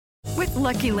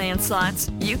Lucky Land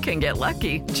Slots, you can get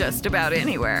lucky just about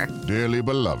anywhere. Dearly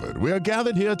beloved, we are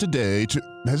gathered here today to...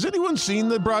 Has anyone seen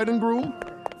the bride and groom?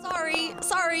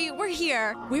 Sorry, we're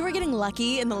here. We were getting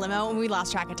lucky in the limo and we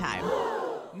lost track of time.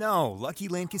 No, Lucky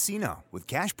Land Casino, with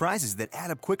cash prizes that add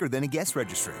up quicker than a guest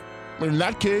registry. In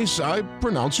that case, I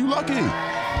pronounce you lucky.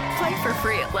 Play for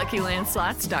free at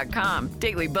LuckyLandSlots.com.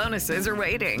 Daily bonuses are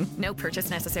waiting. No purchase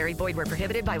necessary. Void where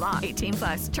prohibited by law.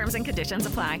 18+. Terms and conditions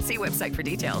apply. See website for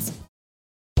details.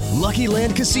 Lucky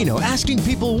Land Casino, asking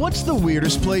people, what's the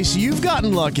weirdest place you've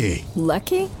gotten lucky?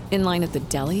 Lucky? In line at the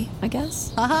deli, I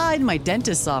guess? Aha, in my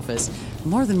dentist's office.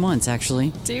 More than once,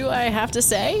 actually. Do I have to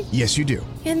say? Yes, you do.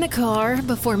 In the car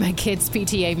before my kids'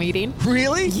 PTA meeting.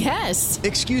 Really? Yes.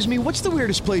 Excuse me, what's the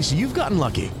weirdest place you've gotten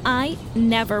lucky? I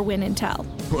never win and tell.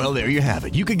 Well, there you have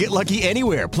it. You can get lucky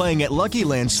anywhere, playing at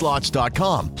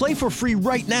LuckyLandSlots.com. Play for free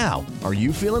right now. Are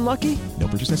you feeling lucky? No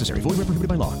purchase necessary. Void where prohibited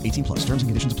by law. 18+. Terms and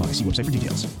conditions apply. See website for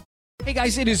details. Hey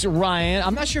guys, it is Ryan.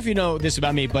 I'm not sure if you know this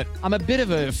about me, but I'm a bit of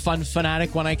a fun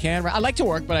fanatic when I can. I like to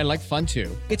work, but I like fun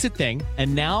too. It's a thing.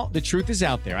 And now the truth is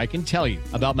out there. I can tell you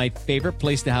about my favorite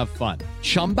place to have fun.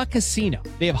 Chumba Casino.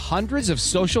 They have hundreds of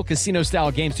social casino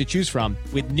style games to choose from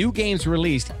with new games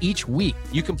released each week.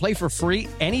 You can play for free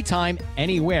anytime,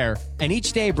 anywhere. And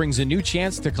each day brings a new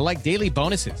chance to collect daily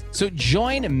bonuses. So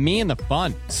join me in the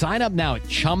fun. Sign up now at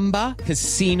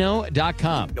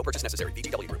ChumbaCasino.com. No purchase necessary.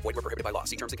 VGW Group. Void where prohibited by law.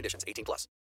 See terms and conditions. 18+.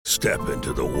 Step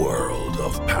into the world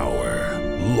of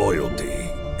power, loyalty,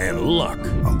 and luck.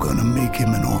 I'm gonna make him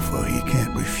an offer he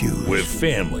can't refuse. With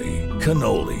family,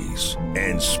 cannolis,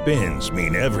 and spins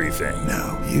mean everything.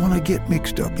 Now, you wanna get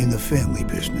mixed up in the family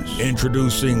business.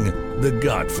 Introducing The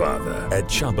Godfather at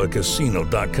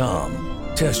ChumbaCasino.com.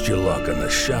 Test your luck in the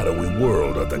shadowy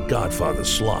world of The Godfather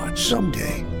slot.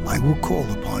 Someday, I will call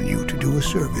upon you to do a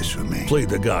service for me. Play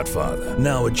The Godfather,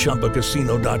 now at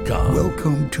ChumbaCasino.com.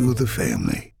 Welcome to the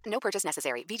family. No purchase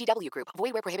necessary. VGW Group.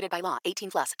 Void where prohibited by law.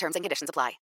 18+. Terms and conditions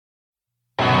apply.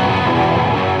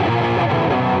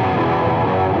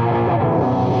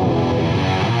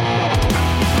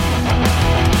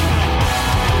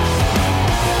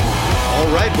 All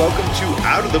right, welcome to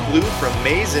Out of the Blue from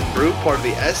Maize and Brew, part of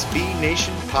the SB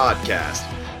Nation podcast.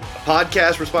 A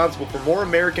podcast responsible for more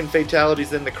American fatalities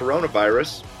than the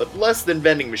coronavirus, but less than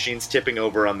vending machines tipping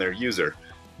over on their user.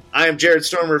 I am Jared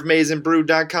Stormer of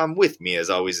MaizeandBrew.com. With me, as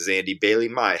always, is Andy Bailey,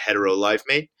 my hetero life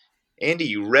mate. Andy,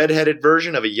 you redheaded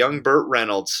version of a young Burt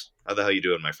Reynolds. How the hell you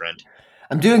doing, my friend?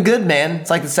 I'm doing good, man. It's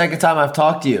like the second time I've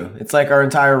talked to you. It's like our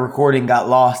entire recording got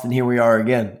lost, and here we are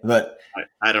again. But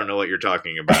I don't know what you're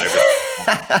talking about.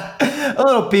 A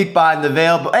little peek behind the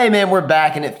veil. But hey, man, we're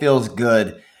back, and it feels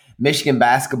good. Michigan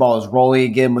basketball is rolling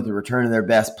again with the return of their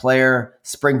best player.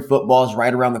 Spring football is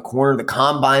right around the corner. The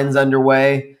combine's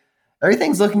underway.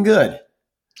 Everything's looking good.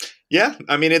 Yeah,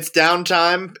 I mean, it's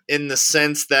downtime in the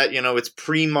sense that, you know, it's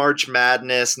pre-March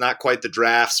Madness, not quite the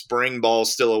draft. Spring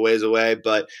ball's still a ways away.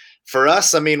 But for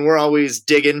us, I mean, we're always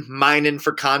digging, mining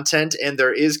for content, and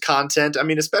there is content. I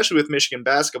mean, especially with Michigan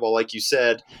basketball, like you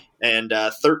said, and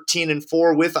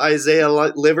 13-4 with Isaiah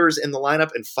Livers in the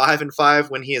lineup, and 5-5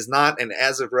 when he is not. And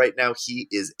as of right now, he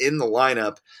is in the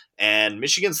lineup. And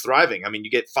Michigan's thriving. I mean,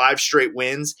 you get 5 straight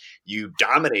wins. You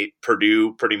dominate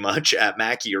Purdue pretty much at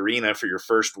Mackey Arena for your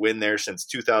first win there since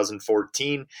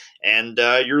 2014. And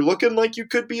you're looking like you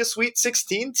could be a Sweet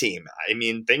 16 team. I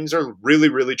mean, things are really,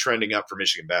 really trending up for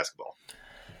Michigan basketball.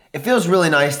 It feels really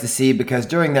nice to see because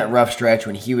during that rough stretch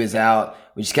when he was out,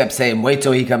 we just kept saying, wait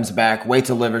till he comes back, wait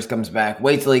till Livers comes back,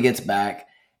 wait till he gets back.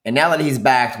 And now that he's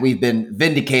back, we've been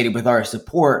vindicated with our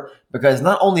support because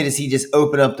not only does he just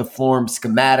open up the floor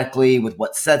schematically with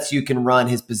what sets you can run,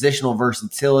 his positional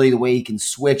versatility, the way he can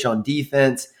switch on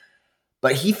defense,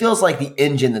 but he feels like the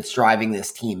engine that's driving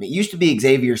this team. It used to be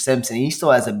Xavier Simpson. He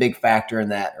still has a big factor in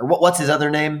that. Or what's his other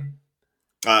name?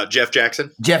 Jeff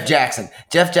Jackson. Jeff Jackson,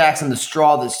 the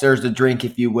straw that stirs the drink,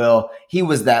 if you will. He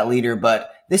was that leader,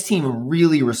 but this team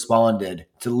really responded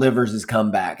to Livers'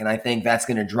 comeback, and I think that's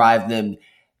going to drive them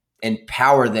and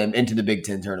power them into the Big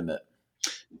Ten tournament.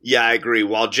 Yeah, I agree.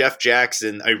 While Jeff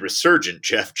Jackson, a resurgent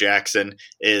Jeff Jackson,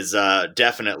 is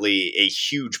definitely a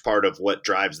huge part of what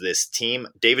drives this team,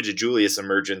 David DeJulius'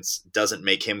 emergence doesn't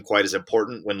make him quite as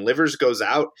important. When Livers goes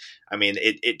out, I mean,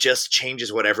 it just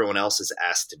changes what everyone else is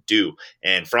asked to do.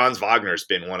 And Franz Wagner's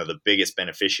been one of the biggest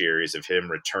beneficiaries of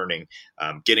him returning,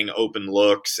 getting open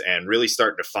looks and really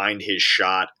starting to find his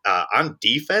shot. On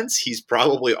defense, he's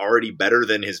probably already better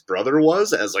than his brother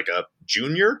was as like a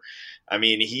junior. I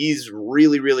mean, he's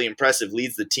really, really impressive,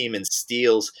 leads the team in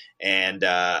steals, and,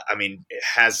 I mean,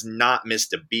 has not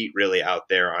missed a beat really out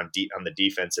there on the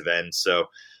defensive end. So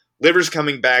Livers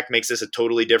coming back makes this a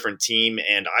totally different team,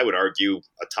 and I would argue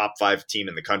a top 5 team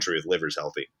in the country with Livers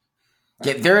healthy.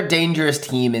 Yeah, they're a dangerous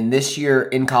team, and this year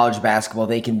in college basketball,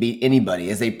 they can beat anybody,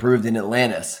 as they proved in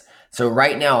Atlantis. So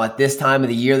right now, at this time of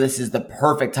the year, this is the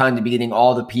perfect time to be getting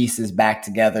all the pieces back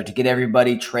together, to get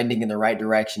everybody trending in the right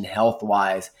direction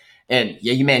health-wise. And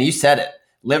yeah, you said it.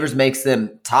 Livers makes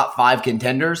them top 5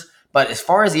 contenders, but as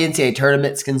far as the NCAA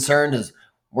tournament's concerned, as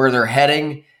where they're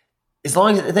heading, as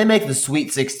long as they make the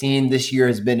Sweet 16, this year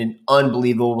has been an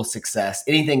unbelievable success.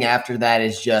 Anything after that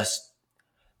is just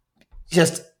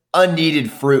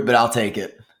unneeded fruit, but I'll take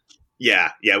it.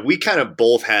 Yeah. We kind of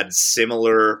both had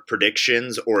similar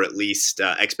predictions, or at least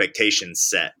expectations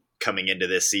set coming into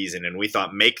this season. And we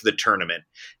thought, make the tournament,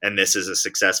 and this is a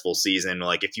successful season.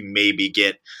 Like, if you maybe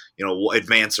get,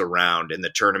 advance around in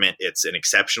the tournament, it's an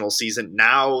exceptional season.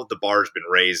 Now the bar's been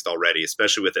raised already,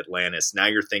 especially with Atlantis. Now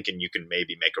you're thinking you can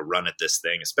maybe make a run at this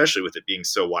thing, especially with it being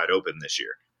so wide open this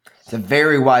year. It's a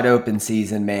very wide open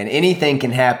season, man. Anything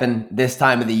can happen this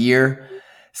time of the year.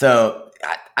 So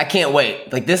I can't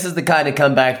wait. Like, this is the kind of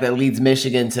comeback that leads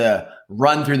Michigan to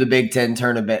run through the Big Ten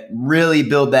tournament, really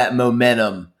build that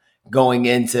momentum going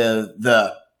into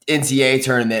the NCAA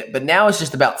tournament. But now it's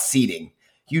just about seeding.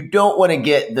 You don't want to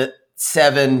get the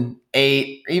 7,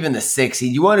 8, or even the 6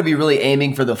 seed. You want to be really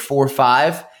aiming for the 4,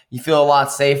 5. You feel a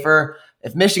lot safer.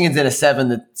 If Michigan's in a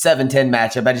 7-10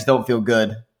 matchup, I just don't feel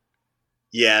good.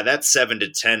 Yeah, that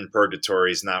 7-10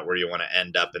 purgatory is not where you want to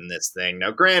end up in this thing.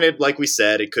 Now, granted, like we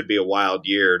said, it could be a wild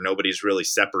year. Nobody's really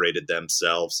separated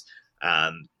themselves.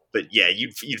 But yeah,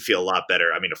 you'd feel a lot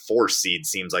better. I mean, a 4 seed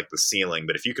seems like the ceiling,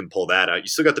 but if you can pull that out, you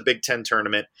still got the Big Ten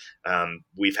tournament.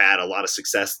 We've had a lot of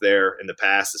success there in the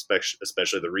past,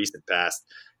 especially the recent past.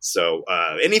 So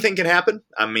anything can happen.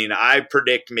 I mean, I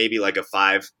predict maybe like a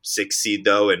 5-6 seed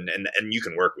though, and you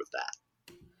can work with that.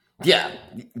 Yeah,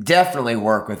 definitely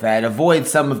work with that. Avoid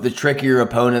some of the trickier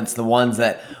opponents, the ones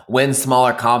that win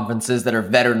smaller conferences that are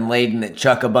veteran-laden, that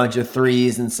chuck a bunch of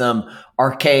threes and some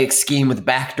archaic scheme with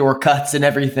backdoor cuts and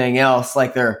everything else,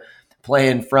 like they're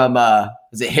playing from,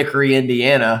 Hickory,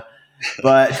 Indiana.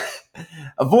 But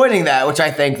avoiding that, which I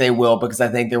think they will, because I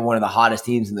think they're one of the hottest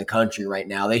teams in the country right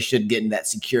now. They should get in that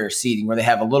secure seating where they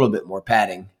have a little bit more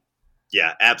padding.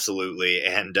 Yeah, absolutely.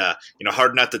 And,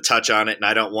 hard not to touch on it. And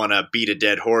I don't want to beat a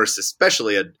dead horse,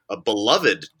 especially a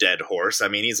beloved dead horse. I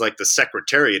mean, he's like the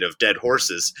secretariat of dead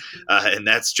horses. And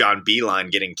that's John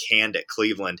Beilein getting canned at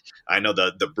Cleveland. I know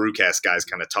the Brewcast guys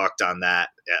kind of talked on that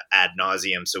ad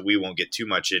nauseum, so we won't get too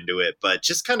much into it. But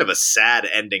just kind of a sad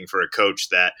ending for a coach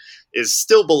that is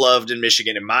still beloved in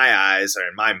Michigan in my eyes, or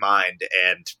in my mind,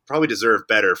 and probably deserved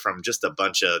better from just a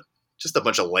bunch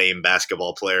of lame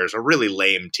basketball players, a really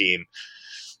lame team.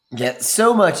 Yeah,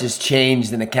 so much has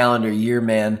changed in a calendar year,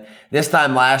 man. This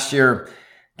time last year,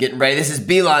 getting ready, this is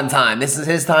Beilein time. This is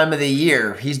his time of the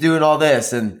year. He's doing all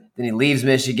this, and then he leaves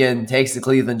Michigan, takes the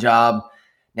Cleveland job.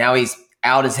 Now he's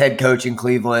out as head coach in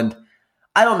Cleveland.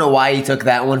 I don't know why he took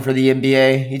that one for the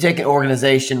NBA. You take an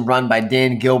organization run by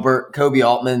Dan Gilbert. Kobe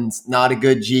Altman's not a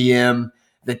good GM.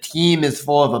 The team is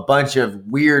full of a bunch of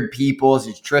weird people.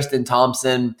 It's Tristan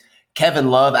Thompson, Kevin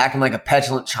Love acting like a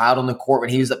petulant child on the court when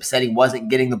he was upset he wasn't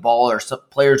getting the ball or some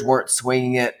players weren't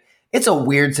swinging it. It's a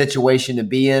weird situation to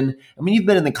be in. I mean, you've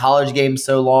been in the college game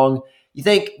so long. You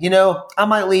think, I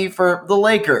might leave for the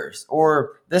Lakers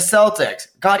or the Celtics.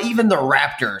 God, even the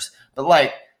Raptors.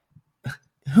 But,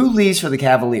 who leaves for the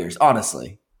Cavaliers,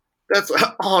 honestly? That's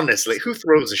honestly, who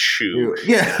throws a shoe?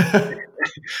 Yeah.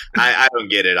 I don't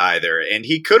get it either. And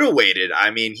he could have waited.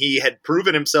 I mean, he had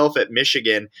proven himself at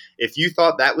Michigan. If you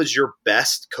thought that was your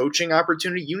best coaching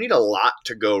opportunity, you need a lot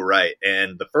to go right.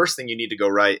 And the first thing you need to go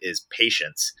right is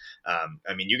patience.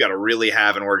 You got to really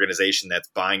have an organization that's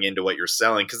buying into what you're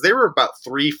selling, because they were about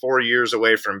 3-4 years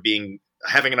away from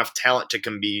having enough talent to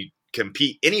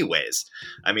compete anyways.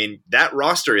 I mean, that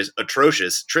roster is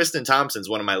atrocious. Tristan Thompson's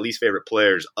one of my least favorite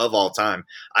players of all time.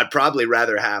 I'd probably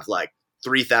rather have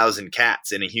 3,000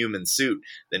 cats in a human suit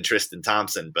than Tristan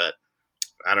Thompson, but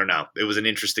I don't know. It was an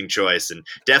interesting choice and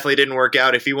definitely didn't work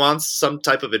out. If he wants some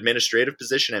type of administrative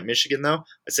position at Michigan, though,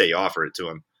 I'd say you offer it to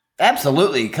him.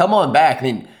 Absolutely. Come on back. I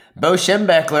mean, Bo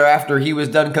Schembechler, after he was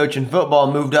done coaching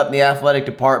football, moved up in the athletic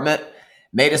department,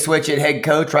 made a switch at head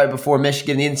coach right before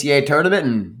Michigan in the NCAA tournament,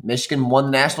 and Michigan won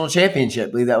the national championship.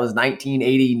 I believe that was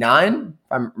 1989,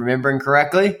 if I'm remembering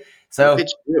correctly. So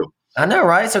I know,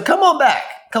 right? So come on back.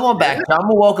 Come on back. I'm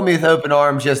going to welcome you with open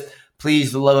arms. Just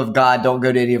please, for the love of God, don't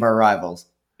go to any of our rivals.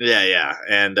 Yeah.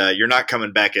 And you're not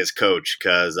coming back as coach,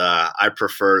 because I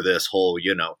prefer this whole,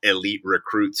 elite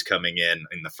recruits coming in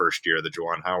the first year of the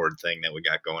Juwan Howard thing that we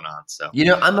got going on. So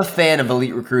I'm a fan of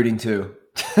elite recruiting too.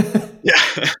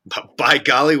 Yeah, by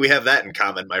golly, we have that in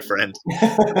common, my friend.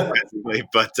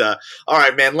 But all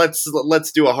right, man,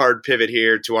 let's do a hard pivot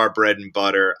here to our bread and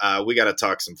butter. We got to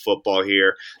talk some football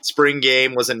here. Spring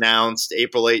game was announced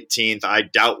April 18th. I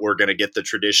doubt we're going to get the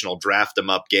traditional draft 'em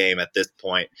up game at this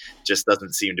point. Just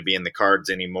doesn't seem to be in the cards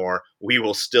anymore. We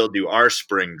will still do our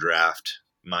spring draft.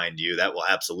 Mind you, that will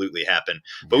absolutely happen.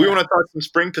 But we want to talk some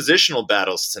spring positional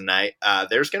battles tonight.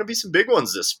 There's going to be some big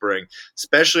ones this spring,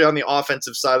 especially on the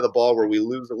offensive side of the ball where we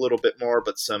lose a little bit more,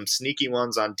 but some sneaky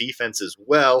ones on defense as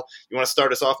well. You want to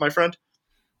start us off, my friend?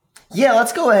 Yeah,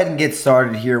 let's go ahead and get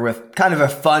started here with kind of a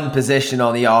fun position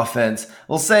on the offense.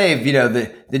 We'll save,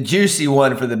 the juicy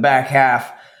one for the back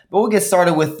half, but we'll get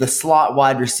started with the slot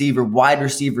wide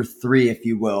receiver 3, if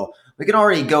you will. We can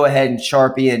already go ahead and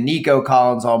Sharpie and Nico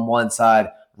Collins on one side,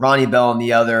 Ronnie Bell on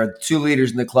the other. The two leaders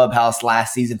in the clubhouse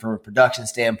last season from a production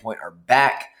standpoint are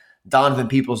back. Donovan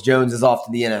Peoples-Jones is off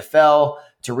to the NFL.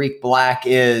 Tariq Black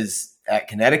is at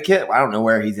Connecticut. I don't know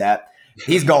where he's at.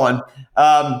 He's gone.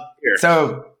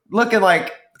 So looking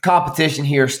like competition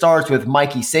here starts with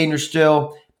Mikey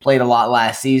Sainristil, played a lot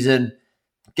last season.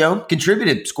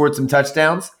 Contributed, scored some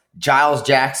touchdowns. Giles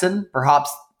Jackson,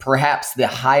 perhaps the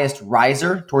highest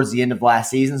riser towards the end of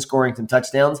last season, scoring some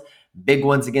touchdowns, big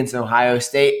ones against Ohio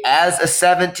State. As a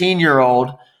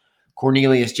 17-year-old,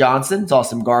 Cornelius Johnson saw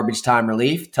some garbage time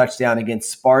relief, touchdown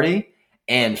against Sparty,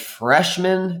 and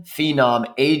freshman phenom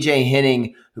A.J.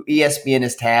 Henning, who ESPN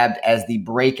has tabbed as the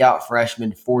breakout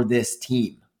freshman for this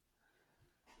team.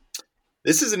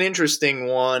 This is an interesting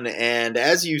one, and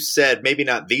as you said, maybe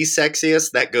not the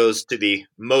sexiest. That goes to the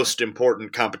most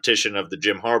important competition of the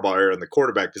Jim Harbaugh era in the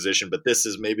quarterback position, but this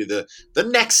is maybe the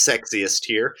next sexiest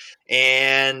here.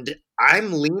 And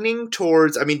I'm leaning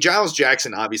towards, Giles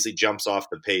Jackson obviously jumps off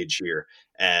the page here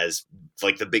as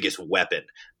like the biggest weapon,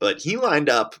 but he lined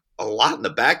up a lot in the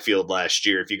backfield last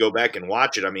year. If you go back and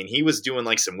watch it, he was doing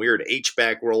like some weird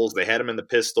H-back rolls. They had him in the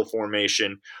pistol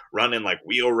formation, running like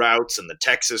wheel routes and the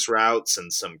Texas routes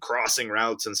and some crossing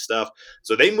routes and stuff.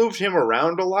 So they moved him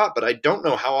around a lot, but I don't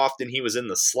know how often he was in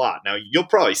the slot. Now, you'll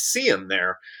probably see him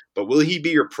there, but will he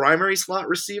be your primary slot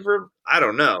receiver? I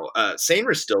don't know.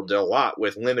 Sainristil did a lot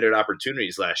with limited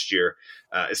opportunities last year,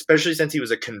 especially since he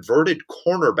was a converted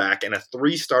cornerback and a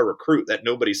 3-star recruit that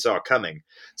nobody saw coming.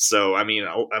 So,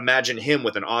 imagine him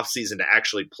with an offseason to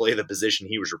actually play the position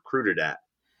he was recruited at.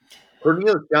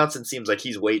 Cornelius Johnson seems like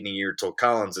he's waiting a year till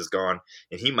Collins is gone,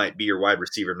 and he might be your wide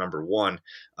receiver number 1.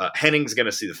 Henning's going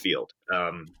to see the field.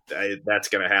 That's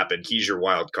going to happen. He's your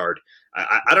wild card.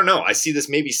 I don't know. I see this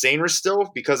maybe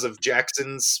Sainristil because of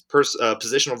Jackson's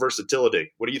positional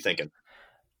versatility. What are you thinking?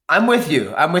 I'm with you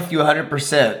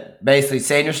 100%. Basically,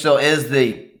 Sainristil is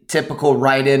the typical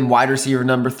right-in wide receiver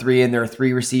number 3, and there are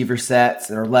 3 receiver sets.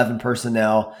 There are 11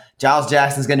 personnel. Giles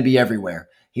Jackson's going to be everywhere.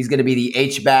 He's going to be the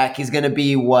H-back. He's going to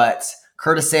be what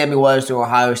Curtis Samuel was to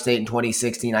Ohio State in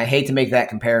 2016. I hate to make that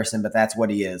comparison, but that's what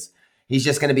he is. He's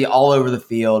just going to be all over the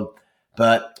field.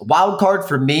 But wild card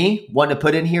for me, one to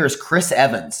put in here is Chris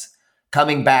Evans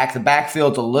coming back. The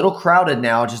backfield's a little crowded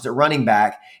now just at running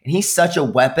back, and he's such a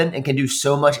weapon and can do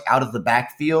so much out of the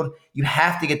backfield. You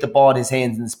have to get the ball in his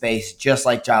hands in space, just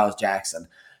like Giles Jackson.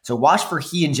 So watch for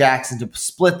he and Jackson to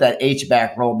split that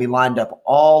H-back role and be lined up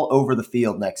all over the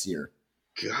field next year.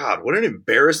 God, what an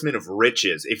embarrassment of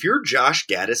riches. If you're Josh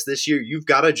Gaddis this year, you've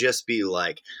got to just be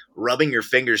like rubbing your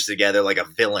fingers together like a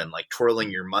villain, like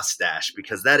twirling your mustache,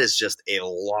 because that is just a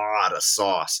lot of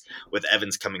sauce with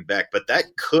Evans coming back. But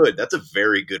that's a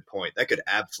very good point. That could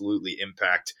absolutely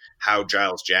impact how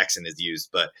Giles Jackson is used.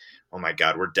 But oh my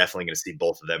God, we're definitely going to see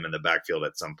both of them in the backfield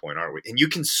at some point, aren't we? And you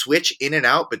can switch in and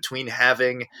out between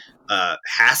having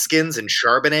Haskins and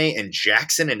Charbonnet and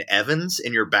Jackson and Evans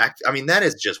in your back. That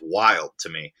is just wild to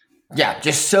me. Yeah,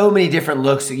 just so many different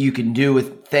looks that you can do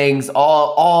with things,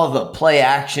 all the play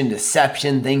action,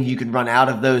 deception, things you can run out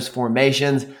of those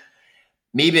formations.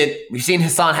 Maybe we've seen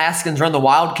Hassan Haskins run the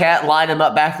Wildcat, line him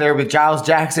up back there with Giles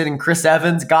Jackson and Chris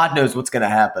Evans. God knows what's going to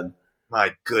happen.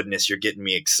 My goodness, you're getting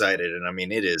me excited.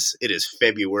 And it is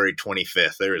February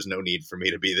 25th. There is no need for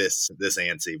me to be this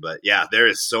antsy. But yeah, there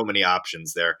is so many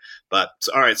options there. But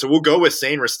all right, so we'll go with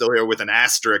Sainristil here with an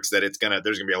asterisk that there's going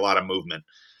to be a lot of movement.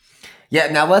 Yeah,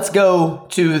 now let's go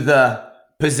to the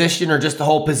position or just the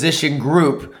whole position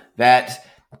group that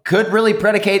could really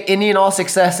predicate any and all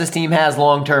success this team has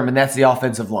long-term, and that's the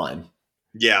offensive line.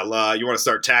 Yeah, you want to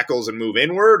start tackles and move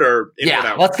inward or inward yeah,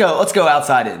 outward? let's go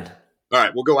outside in. All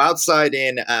right, we'll go outside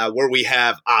in where we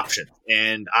have options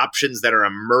and options that are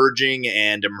emerging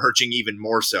and emerging even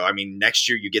more so. I mean, next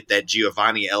year you get that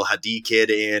Giovanni El Hadi kid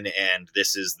in, and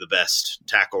this is the best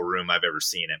tackle room I've ever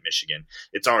seen at Michigan.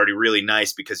 It's already really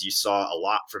nice because you saw a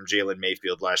lot from Jalen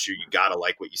Mayfield last year. You got to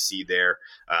like what you see there.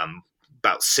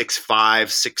 About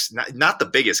 6'5", not the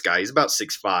biggest guy. He's about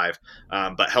 6'5",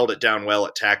 but held it down well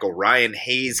at tackle. Ryan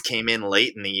Hayes came in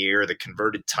late in the year, the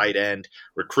converted tight end,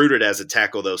 recruited as a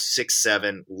tackle, though,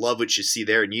 6'7". Love what you see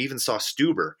there. And you even saw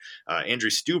Stuber, Andrew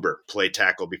Stuber, play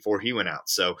tackle before he went out.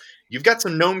 So you've got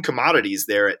some known commodities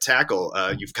there at tackle.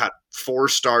 You've got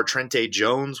 4-star Trente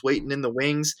Jones waiting in the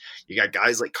wings. You got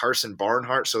guys like Carson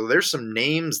Barnhart. So there's some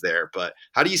names there. But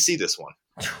how do you see this one?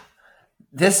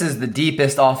 This is the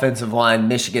deepest offensive line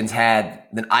Michigan's had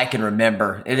that I can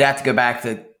remember. It'd have to go back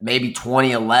to maybe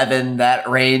 2011, that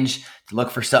range, to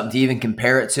look for something to even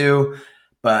compare it to.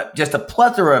 But just a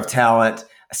plethora of talent.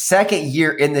 A second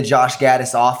year in the Josh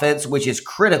Gaddis offense, which is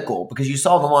critical because you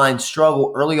saw the line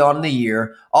struggle early on in the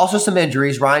year. Also some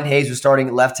injuries. Ryan Hayes was starting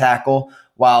at left tackle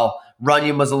while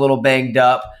Runyon was a little banged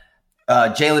up.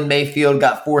 Jalen Mayfield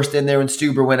got forced in there when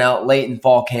Stuber went out late in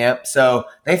fall camp. So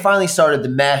they finally started to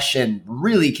mesh and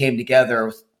really came together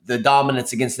with the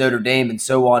dominance against Notre Dame and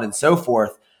so on and so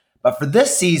forth. But for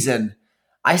this season,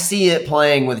 I see it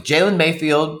playing with Jalen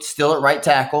Mayfield still at right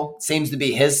tackle. Seems to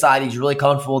be his side. He's really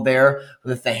comfortable there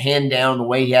with the hand down, the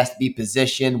way he has to be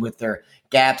positioned with their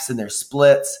gaps and their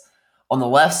splits. On the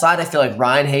left side, I feel like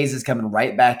Ryan Hayes is coming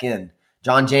right back in.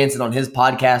 John Jansen on his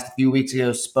podcast a few weeks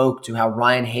ago spoke to how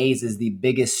Ryan Hayes is the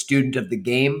biggest student of the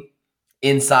game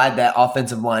inside that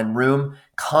offensive line room,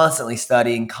 constantly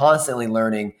studying, constantly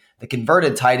learning. The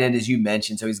converted tight end, as you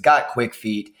mentioned, so he's got quick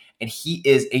feet, and he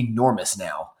is enormous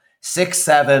now.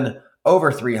 6'7",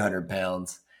 over 300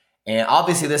 pounds. And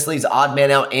obviously this leaves odd man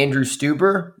out Andrew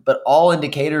Stuber, but all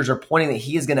indicators are pointing that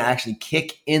he is going to actually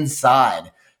kick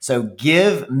inside. So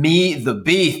give me the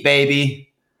beef, baby.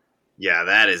 Yeah,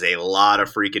 that is a lot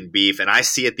of freaking beef, and I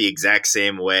see it the exact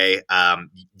same way.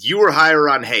 You were higher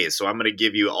on Hayes, so I'm going to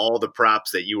give you all the props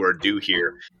that you are due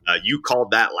here. You called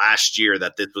that last year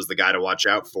that this was the guy to watch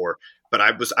out for, but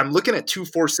I'm looking at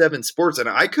 247 Sports, and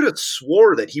I could have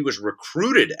swore that he was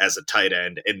recruited as a tight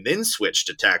end and then switched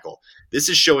to tackle. This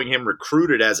is showing him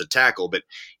recruited as a tackle, but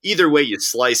either way you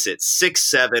slice it,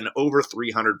 6'7", over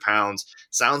 300 pounds,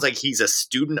 sounds like he's a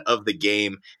student of the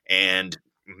game, and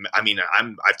I mean,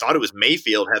 I thought it was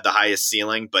Mayfield had the highest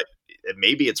ceiling, but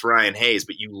maybe it's Ryan Hayes.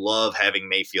 But you love having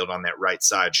Mayfield on that right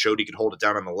side. Showed he could hold it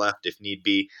down on the left if need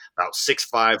be. About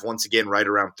 6'5", once again, right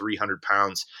around 300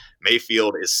 pounds.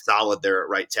 Mayfield is solid there at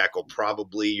right tackle.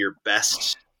 Probably your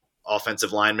best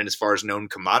offensive lineman as far as known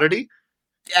commodity.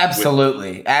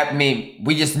 Absolutely. I mean,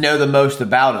 we just know the most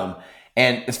about him.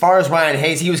 And as far as Ryan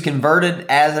Hayes, he was converted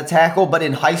as a tackle, but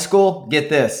in high school, get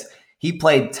this, he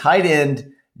played tight end,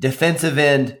 defensive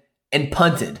end, and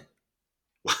punted.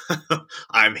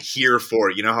 I'm here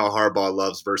for it. You know how Harbaugh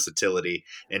loves versatility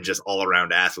and just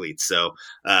all-around athletes. So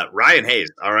Ryan Hayes,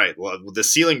 all right, well, the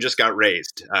ceiling just got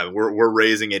raised. We're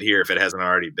raising it here if it hasn't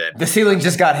already been. The ceiling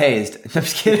just got hazed. I'm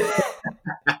just kidding.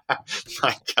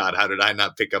 My God, how did I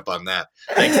not pick up on that?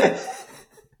 Thanks.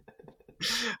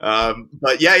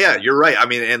 But yeah, you're right. I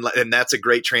mean, and that's a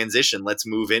great transition. Let's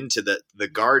move into the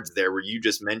guards there where you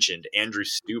just mentioned Andrew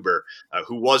Stuber,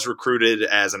 who was recruited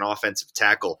as an offensive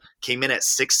tackle, came in at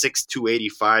 6'6",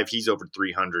 285. He's over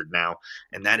 300 now,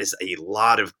 and that is a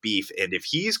lot of beef. And if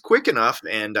he's quick enough,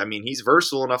 and I mean, he's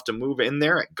versatile enough to move in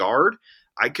there at guard,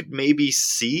 I could maybe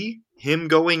see him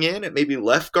going in at maybe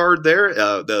left guard there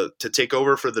to take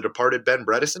over for the departed Ben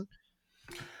Bredeson.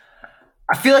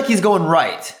 I feel like he's going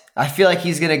right. I feel like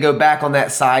he's going to go back on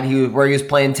that side where he was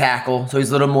playing tackle, so he's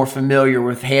a little more familiar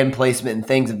with hand placement and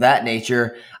things of that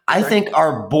nature. I think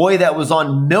our boy that was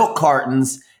on milk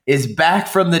cartons is back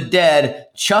from the dead.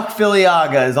 Chuck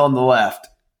Filiaga is on the left.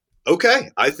 Okay,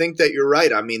 I think that you're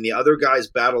right. I mean, the other guys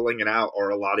battling it out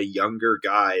are a lot of younger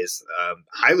guys,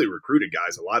 highly recruited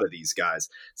guys, a lot of these guys.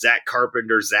 Zach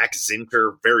Carpenter, Zach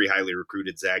Zinter, very highly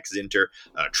recruited Zach Zinter,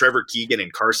 Trevor Keegan,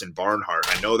 and Carson Barnhart.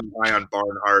 I know they're high on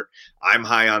Barnhart. I'm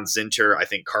high on Zinter. I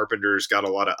think Carpenter's got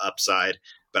a lot of upside,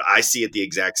 but I see it the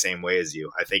exact same way as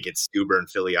you. I think it's Stuber and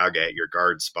Filiaga at your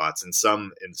guard spots in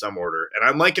some order. And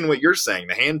I'm liking what you're saying,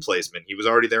 the hand placement. He was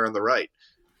already there on the right.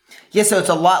 Yeah, so it's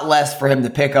a lot less for him to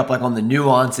pick up like on the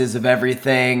nuances of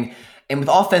everything. And with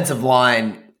offensive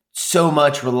line, so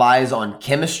much relies on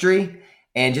chemistry,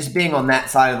 and just being on that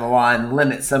side of the line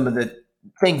limits some of the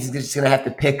things he's just going to have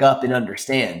to pick up and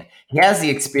understand. He has the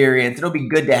experience. It'll be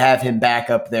good to have him back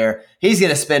up there. He's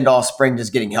going to spend all spring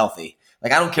just getting healthy.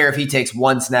 Like, I don't care if he takes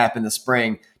one snap in the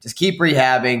spring. Just keep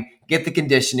rehabbing, get the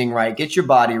conditioning right, get your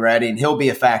body ready, and he'll be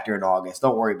a factor in August.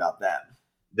 Don't worry about that.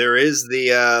 There is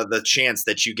the chance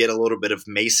that you get a little bit of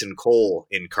Mason Cole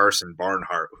in Carson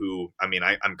Barnhart, who, I mean,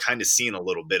 I'm kind of seeing a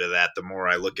little bit of that the more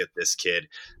I look at this kid.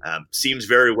 Seems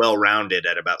very well-rounded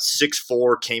at about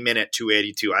 6'4", came in at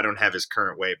 282. I don't have his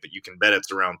current weight, but you can bet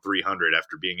it's around 300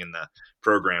 after being in the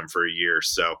program for a year.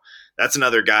 So that's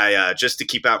another guy just to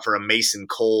keep out for a Mason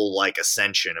Cole-like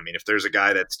ascension. I mean, if there's a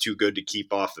guy that's too good to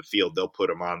keep off the field, they'll put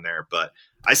him on there. But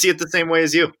I see it the same way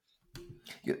as you.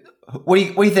 What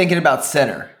are you thinking about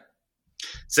center?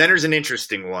 Center's an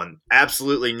interesting one.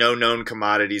 Absolutely no known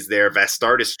commodities there.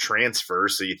 Vastardis transfer,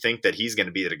 so you think that he's going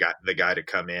to be the guy to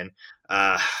come in.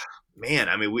 Man,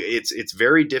 I mean, it's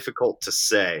very difficult to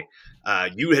say.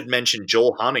 You had mentioned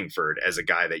Joel Honingford as a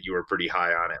guy that you were pretty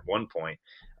high on at one point.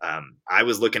 I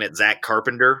was looking at Zach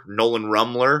Carpenter, Nolan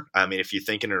Rumler. I mean, if you're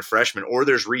thinking of a freshman, or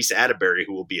there's Reese Atterbury,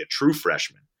 who will be a true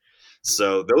freshman.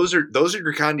 So those are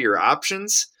your kind of your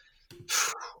options.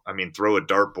 I mean, throw a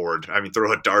dart at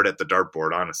the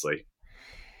dartboard, honestly.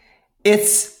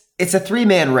 It's a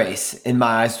three-man race in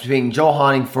my eyes between Joel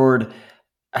Honingford.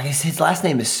 I guess his last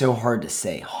name is so hard to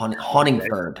say.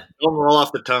 Honingford. Don't roll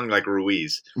off the tongue like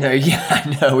Ruiz. No, yeah,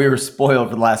 I know. We were spoiled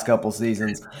for the last couple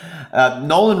seasons.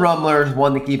 Nolan Rumler is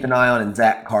one to keep an eye on, and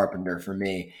Zach Carpenter for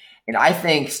me. And I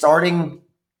think starting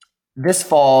this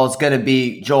fall is going to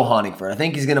be Joel Honingford. I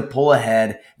think he's going to pull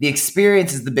ahead. The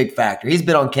experience is the big factor. He's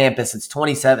been on campus since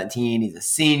 2017. He's a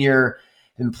senior,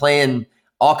 been playing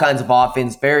all kinds of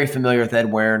offense, very familiar with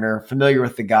Ed Werner, familiar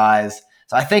with the guys.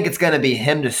 So I think it's going to be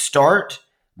him to start,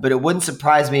 but it wouldn't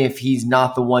surprise me if he's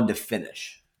not the one to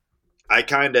finish. I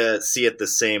kind of see it the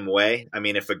same way. I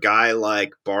mean, if a guy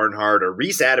like Barnhart or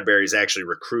Reese Atterbury is actually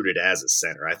recruited as a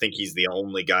center, I think he's the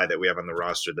only guy that we have on the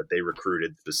roster that they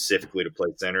recruited specifically to play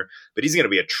center, but he's going to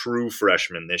be a true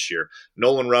freshman this year.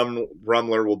 Nolan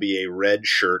Rumler will be a red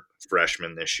shirt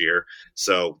freshman this year,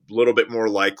 so a little bit more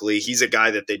likely. He's a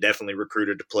guy that they definitely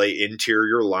recruited to play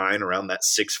interior line around that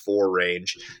 6'4"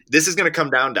 range. This is going to come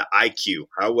down to IQ.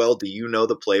 How well do you know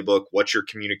the playbook? What's your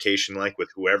communication like with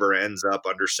whoever ends up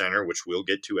under center, which we'll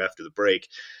get to after the break.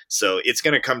 So it's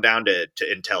going to come down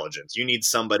to intelligence. You need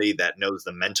somebody that knows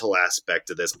the mental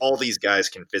aspect of this. All these guys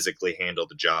can physically handle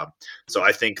the job. So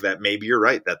I think that maybe you're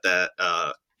right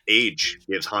that age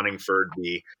gives Honingford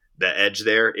the edge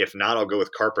there. If not, I'll go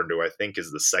with Carpenter, who I think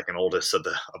is the second oldest of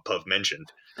the above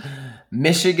mentioned.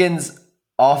 Michigan's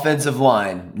offensive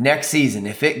line next season,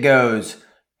 if it goes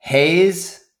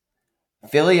Hayes,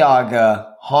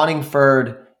 Filiaga,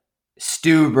 Honingford,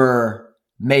 Stuber,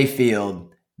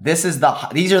 Mayfield, these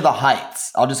are the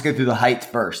heights. I'll just go through the heights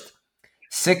first.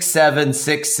 6'7",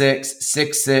 6'6",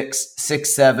 6'6",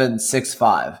 6'7",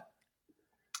 6'5".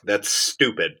 That's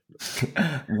stupid.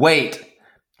 Weight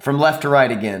from left to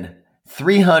right again.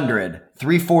 300,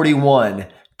 341,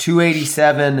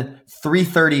 287,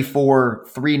 334,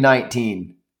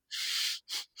 319.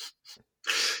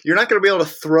 You're not going to be able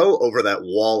to throw over that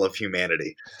wall of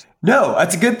humanity. No,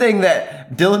 it's a good thing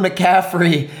that Dylan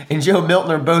McCaffrey and Joe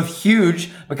Milton are both huge,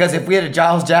 because if we had a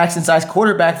Giles Jackson-sized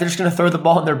quarterback, they're just going to throw the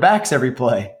ball in their backs every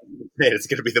play. Man, it's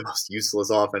going to be the most useless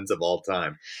offense of all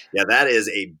time. Yeah, that is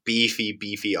a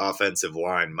beefy offensive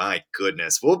line. My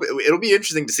goodness. It'll be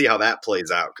interesting to see how that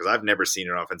plays out, because I've never seen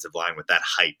an offensive line with that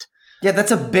height. Yeah, that's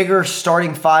a bigger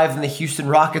starting five than the Houston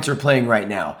Rockets are playing right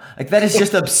now. Like, that is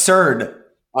just absurd.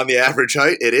 On the average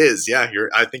height, it is. Yeah,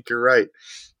 I think you're right.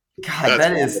 God,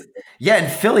 that is. Yeah,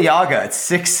 and Filiaga at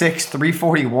 6'6",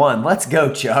 341. Let's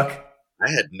go, Chuck.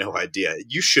 I had no idea.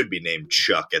 You should be named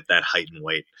Chuck at that height and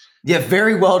weight. Yeah,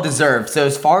 very well deserved. So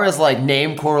as far as like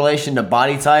name correlation to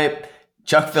body type,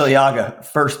 Chuck Filiaga,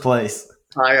 first place.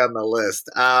 High on the list.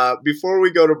 Before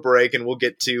we go to break, and we'll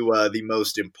get to the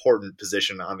most important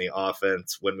position on the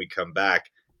offense when we come back,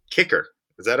 kicker.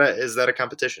 Is that a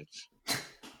competition?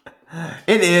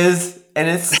 It is, and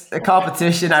it's a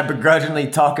competition I begrudgingly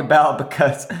talk about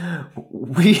because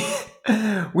we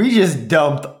just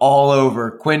dumped all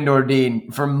over Quinn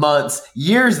Nordin for months,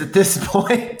 years at this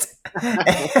point.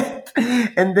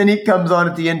 And then he comes on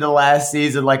at the end of last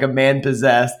season like a man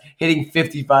possessed, hitting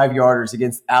 55-yarders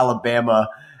against Alabama.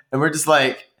 And we're just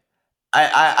like,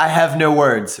 I have no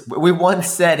words. We once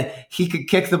said he could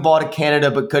kick the ball to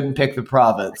Canada but couldn't pick the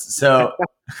province. So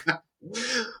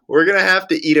we're going to have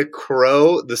to eat a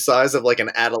crow the size of like an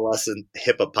adolescent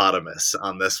hippopotamus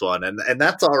on this one. And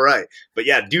that's all right. But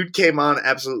yeah, dude came on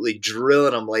absolutely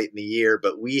drilling them late in the year.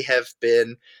 But we have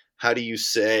been, how do you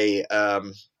say,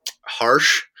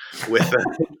 harsh with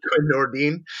Quinn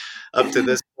Nordin. up to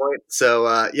this point. So,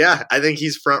 I think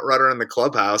he's front runner in the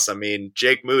clubhouse. I mean,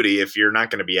 Jake Moody, if you're not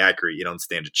going to be accurate, you don't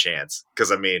stand a chance.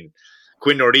 Because, I mean,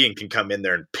 Quinn Nordin can come in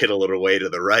there and piddle it away to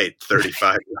the right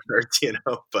 35 yards,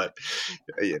 But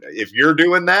if you're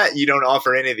doing that, you don't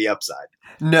offer any of the upside.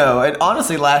 No, and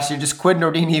honestly, last year, just Quinn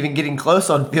Nordin even getting close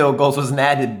on field goals was an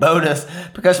added bonus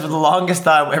because for the longest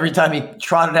time, every time he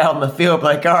trotted out on the field,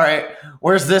 like, all right,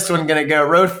 where's this one going to go?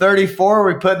 Row 34,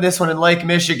 we're putting this one in Lake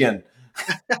Michigan.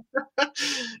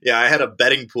 Yeah, I had a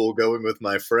betting pool going with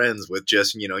my friends with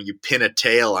just, you pin a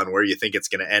tail on where you think it's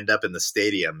going to end up in the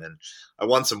stadium. And I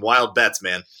won some wild bets,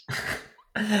 man.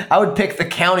 I would pick the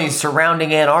counties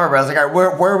surrounding Ann Arbor. I was like, all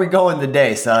right, where are we going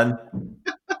today, son?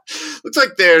 Looks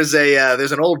like there's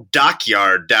an old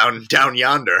dockyard down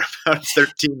yonder, about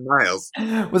 13 miles.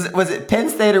 Was it Penn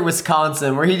State or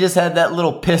Wisconsin where he just had that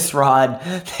little piss rod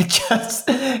that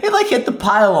it hit the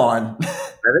pylon?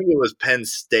 I think it was Penn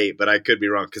State, but I could be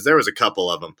wrong because there was a couple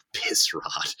of them. Piss rod.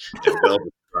 Well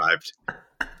described.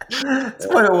 That's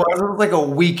what it was. It was like a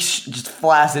weak, just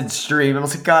flaccid stream. I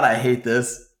was like, God, I hate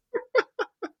this.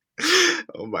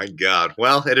 Oh my God.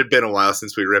 Well, it had been a while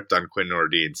since we ripped on Quinn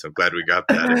Nordin, so I'm glad we got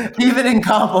that. Even in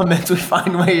compliments, we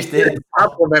find ways to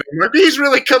compliment him. He's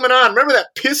really coming on. Remember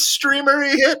that piss streamer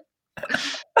he hit?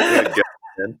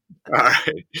 All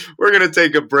right. We're going to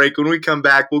take a break. When we come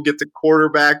back, we'll get to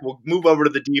quarterback. We'll move over to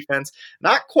the defense.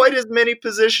 Not quite as many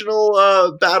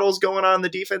positional battles going on in the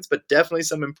defense, but definitely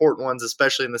some important ones,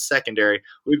 especially in the secondary.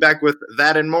 We'll be back with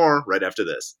that and more right after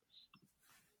this.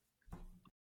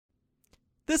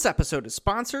 This episode is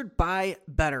sponsored by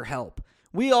BetterHelp.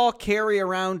 We all carry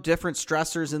around different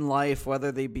stressors in life,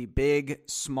 whether they be big,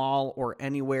 small, or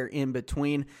anywhere in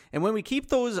between. And when we keep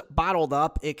those bottled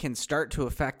up, it can start to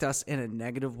affect us in a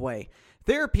negative way.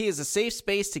 Therapy is a safe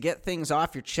space to get things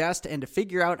off your chest and to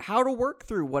figure out how to work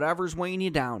through whatever's weighing you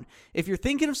down. If you're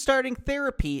thinking of starting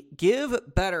therapy, give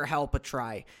BetterHelp a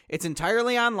try. It's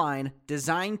entirely online,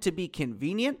 designed to be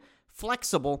convenient,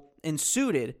 flexible, and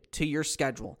suited to your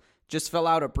schedule. Just fill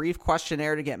out a brief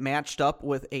questionnaire to get matched up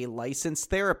with a licensed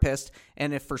therapist,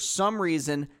 and if for some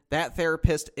reason that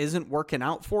therapist isn't working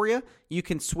out for you, you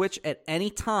can switch at any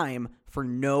time for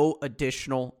no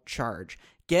additional charge.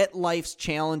 Get life's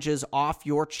challenges off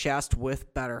your chest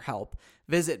with BetterHelp.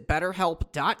 Visit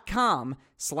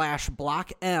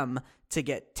BetterHelp.com/BlockM to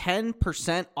get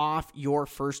 10% off your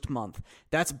first month.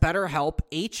 That's BetterHelp,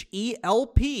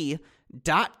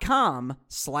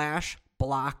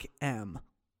 HELP.com/BlockM.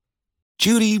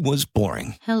 Judy was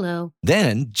boring. Hello.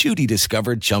 Then Judy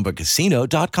discovered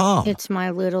ChumbaCasino.com. It's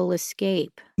my little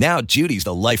escape. Now Judy's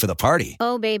the life of the party.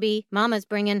 Oh, baby, mama's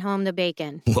bringing home the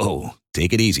bacon. Whoa,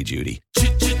 take it easy, Judy.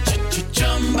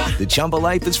 The Chumba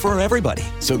life is for everybody.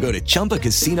 So go to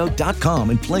ChumbaCasino.com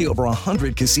and play over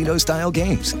 100 casino-style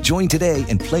games. Join today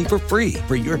and play for free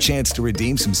for your chance to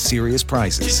redeem some serious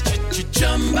prizes.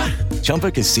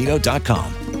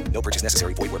 ChumbaCasino.com. No purchase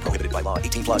necessary. Void where prohibited by law.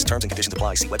 18+ terms and conditions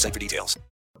apply. See website for details.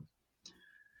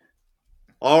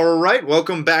 All right.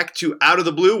 Welcome back to Out of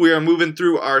the Blue. We are moving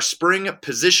through our spring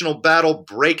positional battle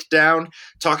breakdown,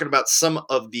 talking about some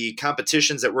of the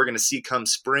competitions that we're going to see come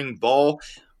spring ball,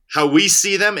 how we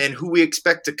see them, and who we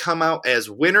expect to come out as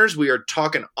winners. We are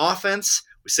talking offense.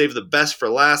 We saved the best for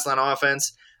last on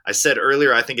offense. I said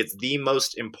earlier, I think it's the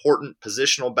most important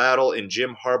positional battle in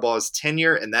Jim Harbaugh's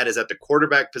tenure, and that is at the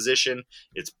quarterback position.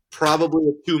 It's probably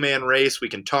a two-man race. We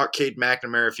can talk Cade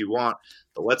McNamara if you want,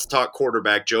 but let's talk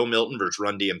quarterback, Joe Milton versus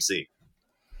Run DMC.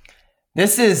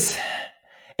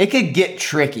 It could get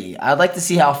tricky. I'd like to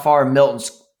see how far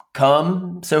Milton's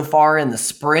come so far in the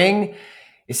spring.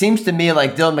 It seems to me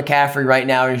like Dylan McCaffrey right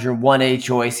now is your 1A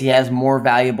choice. He has more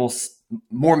valuable,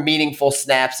 more meaningful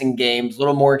snaps in games, a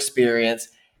little more experience.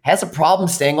 Has a problem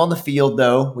staying on the field,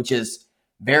 though, which is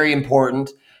very important.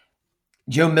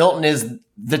 Joe Milton is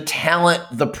the talent,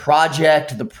 the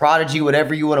project, the prodigy,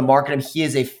 whatever you want to market him. He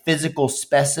is a physical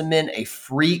specimen, a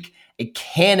freak, a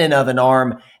cannon of an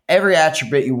arm, every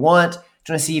attribute you want.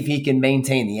 Trying to see if he can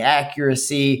maintain the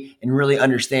accuracy and really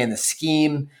understand the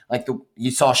scheme. Like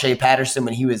you saw Shea Patterson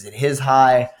when he was at his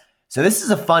high. So this is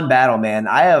a fun battle, man.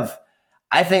 I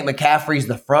think McCaffrey's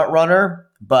the front runner,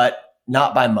 but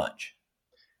not by much.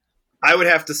 I would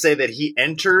have to say that he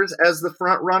enters as the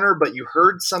front runner, but you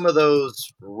heard some of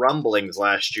those rumblings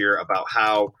last year about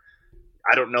how,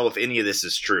 I don't know if any of this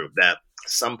is true, that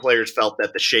some players felt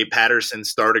that the Shea Patterson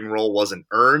starting role wasn't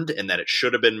earned and that it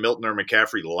should have been Milton or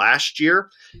McCaffrey last year.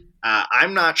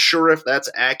 I'm not sure if that's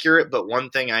accurate, but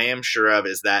one thing I am sure of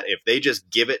is that if they just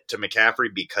give it to McCaffrey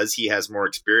because he has more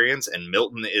experience and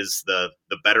Milton is the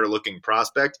better looking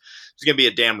prospect, there's going to be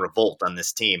a damn revolt on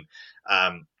this team.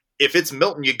 if it's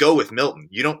Milton, you go with Milton.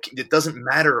 It doesn't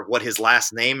matter what his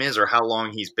last name is or how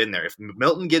long he's been there. If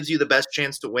Milton gives you the best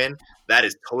chance to win, that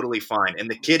is totally fine. And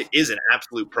the kid is an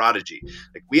absolute prodigy.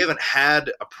 Like, we haven't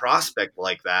had a prospect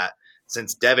like that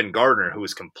since Devin Gardner, who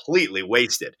was completely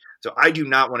wasted. So I do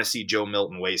not want to see Joe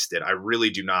Milton wasted. I really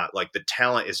do not. Like, the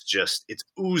talent is just, it's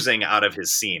oozing out of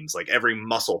his seams. Like, every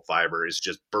muscle fiber is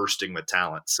just bursting with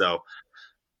talent. So,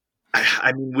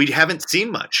 I mean, we haven't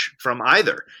seen much from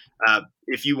either.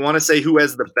 If you want to say who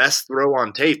has the best throw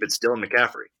on tape, it's Dylan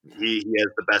McCaffrey. He has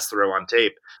the best throw on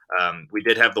tape. We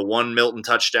did have the one Milton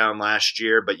touchdown last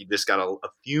year, but you just got a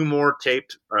few more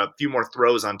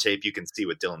throws on tape you can see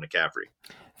with Dylan McCaffrey.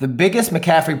 The biggest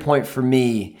McCaffrey point for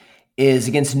me is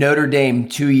against Notre Dame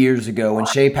 2 years ago when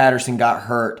Shea Patterson got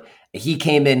hurt. He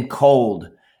came in cold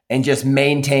and just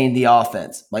maintained the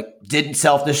offense. Like, didn't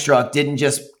self-destruct, didn't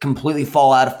just completely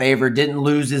fall out of favor, didn't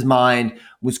lose his mind,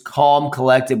 was calm,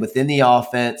 collected within the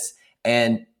offense,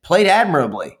 and played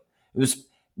admirably. It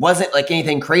wasn't like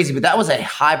anything crazy, but that was a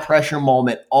high-pressure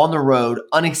moment on the road,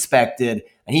 unexpected,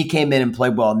 and he came in and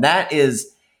played well. And that is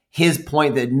his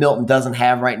point that Milton doesn't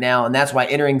have right now, and that's why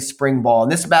entering spring ball,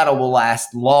 and this battle will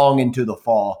last long into the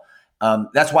fall,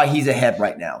 that's why he's ahead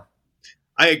right now.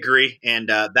 I agree, and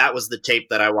that was the tape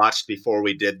that I watched before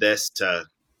we did this to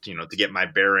get my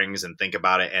bearings and think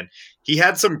about it. And he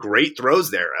had some great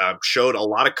throws there. Showed a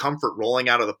lot of comfort rolling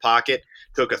out of the pocket.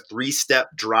 Took a 3-step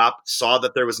drop. Saw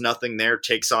that there was nothing there.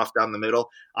 Takes off down the middle.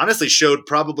 Honestly, showed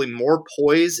probably more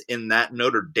poise in that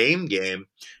Notre Dame game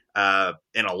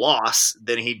in a loss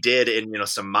than he did in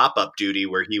some mop-up duty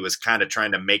where he was kind of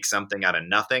trying to make something out of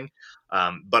nothing.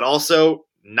 But also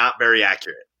not very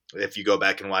accurate. If you go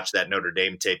back and watch that Notre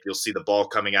Dame tape, you'll see the ball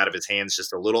coming out of his hands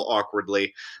just a little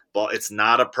awkwardly. It's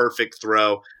not a perfect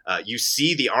throw. You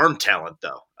see the arm talent,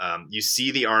 though. You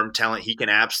see the arm talent. He can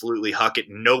absolutely huck it.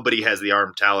 Nobody has the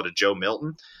arm talent of Joe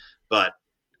Milton. But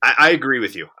I agree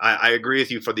with you. I agree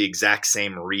with you for the exact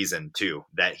same reason, too,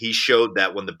 that he showed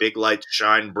that when the big lights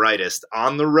shine brightest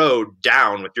on the road,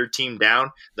 down, with your team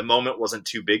down, the moment wasn't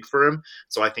too big for him.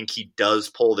 So I think he does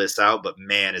pull this out, but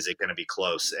man, is it going to be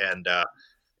close. And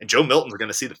Joe Milton's going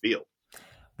to see the field.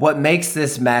 What makes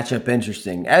this matchup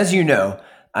interesting, as you know,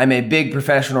 I'm a big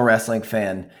professional wrestling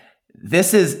fan.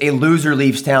 This is a loser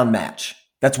leaves town match.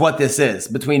 That's what this is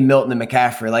between Milton and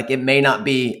McCaffrey. Like, it may not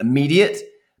be immediate,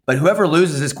 but whoever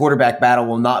loses this quarterback battle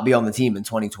will not be on the team in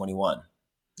 2021.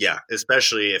 Yeah,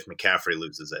 especially if McCaffrey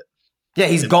loses it. Yeah,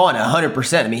 he's gone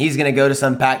 100%. I mean, he's going to go to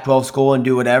some Pac-12 school and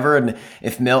do whatever. And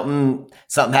if Milton,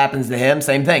 something happens to him,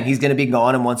 same thing. He's going to be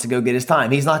gone and wants to go get his time.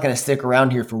 He's not going to stick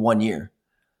around here for 1 year.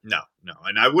 No.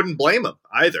 And I wouldn't blame him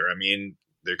either. I mean,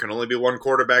 there can only be one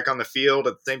quarterback on the field.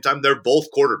 At the same time, they're both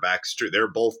quarterbacks. True, they're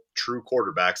both true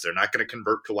quarterbacks. They're not going to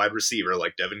convert to wide receiver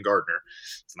like Devin Gardner.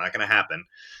 It's not going to happen.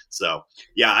 So,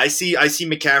 yeah, I see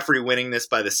McCaffrey winning this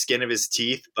by the skin of his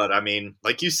teeth. But, I mean,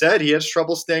 like you said, he has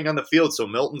trouble staying on the field, so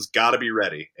Milton's got to be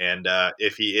ready. And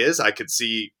if he is, I could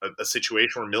see a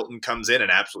situation where Milton comes in and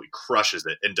absolutely crushes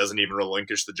it and doesn't even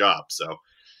relinquish the job. So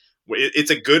it's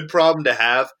a good problem to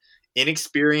have.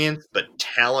 Inexperience, but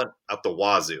talent out the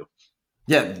wazoo.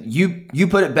 Yeah, you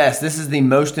put it best. This is the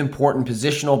most important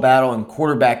positional battle and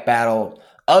quarterback battle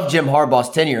of Jim Harbaugh's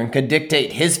tenure and could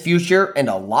dictate his future and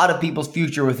a lot of people's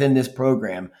future within this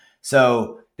program.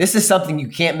 So this is something you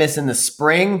can't miss in the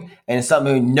spring, and it's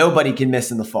something nobody can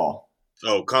miss in the fall.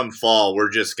 Oh, come fall,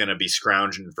 we're just going to be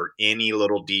scrounging for any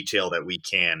little detail that we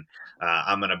can.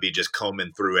 I'm going to be just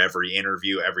combing through every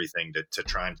interview, everything to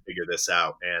try and figure this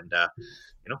out. And,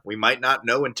 we might not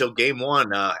know until game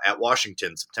 1 at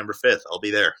Washington, September 5th. I'll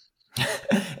be there.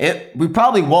 We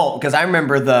probably won't, because I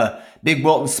remember the Big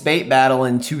Wilton Spate battle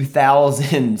in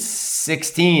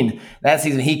 2016. That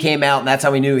season, he came out, and that's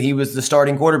how we knew he was the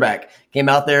starting quarterback. Came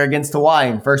out there against Hawaii,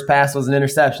 and first pass was an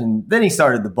interception. Then he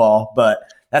started the ball, but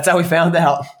that's how we found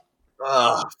out.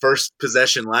 First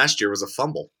possession last year was a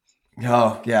fumble.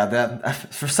 Oh, yeah.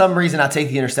 That for some reason, I take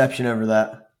the interception over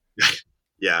that.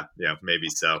 Yeah, maybe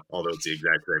so, although it's the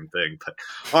exact same thing. But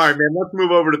all right, man, let's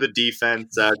move over to the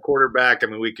defense. Quarterback, I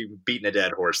mean, we could beat a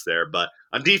dead horse there. But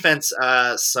on defense,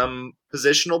 some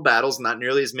positional battles, not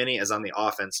nearly as many as on the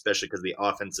offense, especially because of the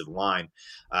offensive line.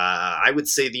 I would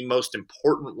say the most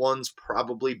important ones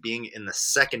probably being in the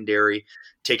secondary,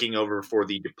 taking over for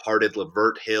the departed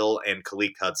Lavert Hill and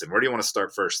Khaleke Hudson. Where do you want to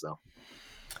start first, though?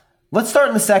 Let's start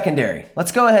in the secondary.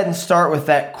 Let's go ahead and start with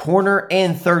that corner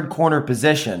and third corner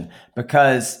position,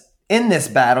 because in this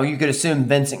battle, you could assume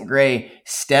Vincent Gray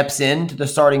steps into the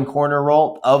starting corner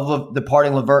role of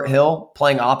departing Lavert Hill,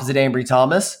 playing opposite Ambry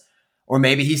Thomas, or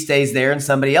maybe he stays there and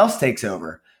somebody else takes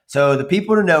over. So the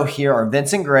people to know here are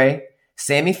Vincent Gray,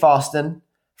 Sammy Foston,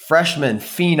 freshman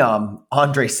phenom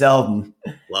Andre Selden,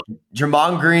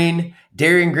 Jamon Green,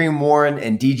 Darian Green-Warren,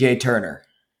 and DJ Turner.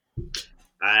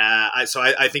 So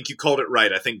I think you called it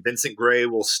right. I think Vincent Gray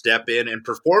will step in and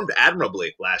performed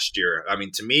admirably last year. I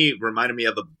mean, to me, reminded me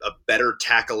of a better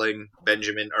tackling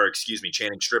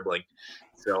Channing Stribling.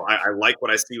 So I like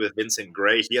what I see with Vincent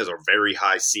Gray. He has a very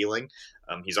high ceiling.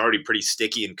 He's already pretty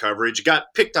sticky in coverage.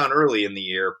 Got picked on early in the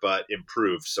year, but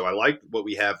improved. So I like what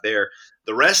we have there.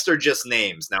 The rest are just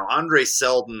names. Now, Andre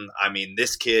Selden, I mean,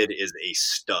 this kid is a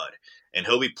stud, and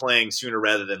he'll be playing sooner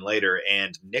rather than later.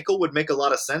 And nickel would make a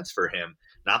lot of sense for him.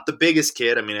 Not the biggest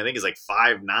kid. I mean, I think he's like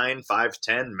 5'9",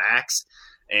 5'10", max,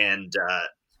 and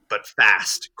but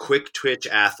fast, quick twitch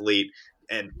athlete,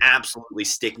 and absolutely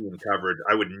sticky in coverage.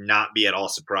 I would not be at all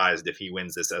surprised if he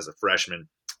wins this as a freshman.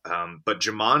 But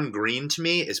Jamon Green, to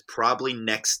me, is probably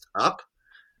next up.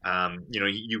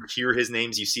 You hear his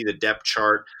names, you see the depth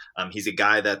chart. He's a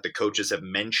guy that the coaches have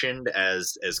mentioned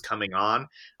as coming on.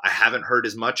 I haven't heard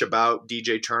as much about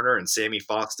DJ Turner and Sammy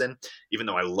Foston, even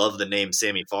though I love the name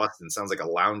Sammy Foston. Sounds like a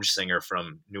lounge singer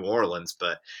from New Orleans,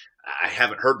 but I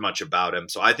haven't heard much about him.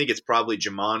 So I think it's probably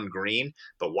Jamon Green,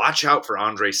 but watch out for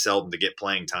Andre Selden to get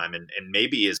playing time. And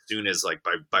maybe as soon as like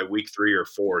by week 3 or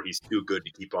 4, he's too good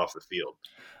to keep off the field.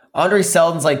 Andre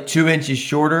Selden's like 2 inches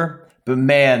shorter, but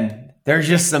man, there's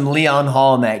just some Leon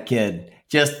Hall in that kid.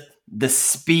 Just the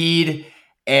speed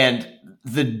and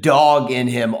the dog in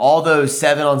him. All those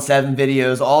 7-on-7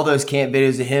 videos, all those camp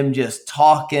videos of him just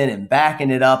talking and backing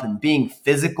it up and being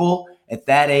physical at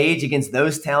that age against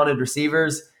those talented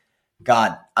receivers.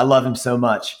 God, I love him so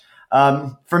much.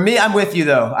 For me, I'm with you,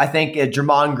 though. I think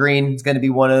Jamon Green is going to be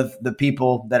one of the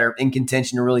people that are in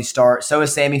contention to really start. So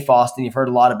is Sammy Foston. You've heard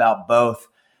a lot about both.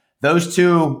 Those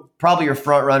two probably your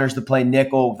front runners to play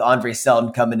nickel with Andre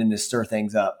Selden coming in to stir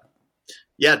things up.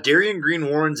 Yeah, Darian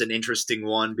Green-Warren's an interesting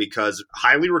one because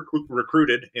highly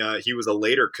recruited. He was a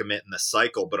later commit in the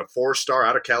cycle, but a 4-star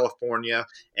out of California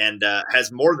and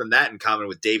has more than that in common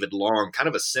with David Long, kind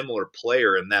of a similar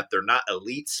player in that they're not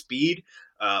elite speed,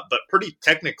 but pretty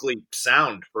technically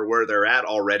sound for where they're at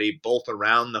already, both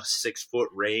around the 6-foot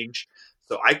range.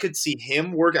 So I could see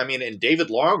him work. I mean, and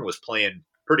David Long was playing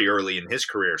pretty early in his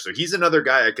career. So he's another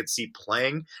guy I could see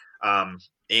playing.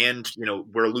 And,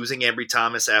 we're losing Ambry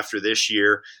Thomas after this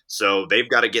year. So they've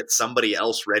got to get somebody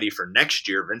else ready for next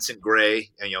year. Vincent Gray,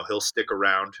 he'll stick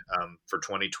around for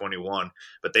 2021.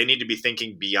 But they need to be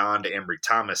thinking beyond Ambry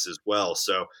Thomas as well.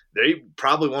 So they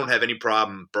probably won't have any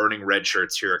problem burning red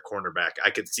shirts here at cornerback. I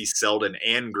could see Selden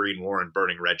and Green-Warren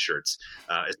burning red shirts,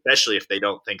 especially if they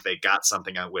don't think they got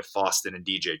something out with Foston and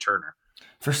DJ Turner.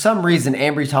 For some reason,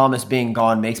 Ambry Thomas being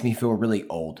gone makes me feel really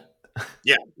old.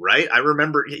 Yeah, right? I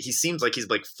remember he seems like he's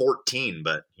like 14,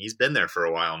 but he's been there for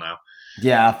a while now.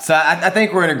 Yeah, so I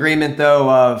think we're in agreement, though,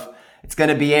 of it's going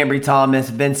to be Ambry Thomas,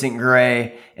 Vincent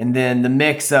Gray, and then the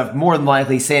mix of more than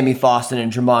likely Sammy Foston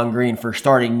and Jamon Green for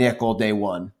starting nickel day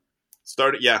one.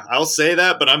 Yeah, I'll say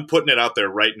that, but I'm putting it out there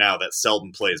right now that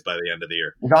Selden plays by the end of the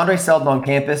year. Is Andre Selden on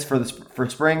campus for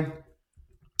spring?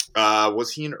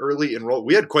 Was he an early enroll?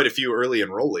 We had quite a few early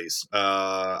enrollees.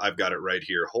 I've got it right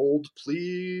here. Hold,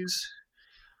 please.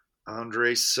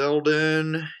 Andre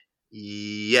Selden.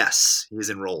 Yes, he's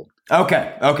enrolled.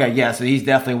 Okay. Yeah, so he's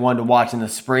definitely one to watch in the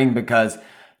spring because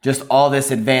just all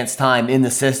this advanced time in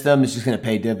the system is just going to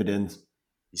pay dividends.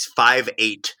 He's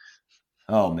 5'8".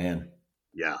 Oh, man.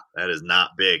 Yeah, that is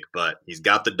not big, but he's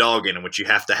got the dog in him, which you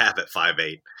have to have at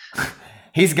 5'8".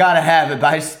 He's got to have it,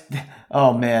 but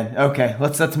oh, man. Okay,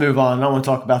 let's move on. I don't want to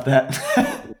talk about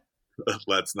that.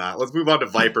 Let's not. Let's move on to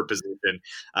Viper position.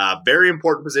 Very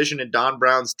important position in Don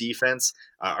Brown's defense.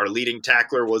 Our leading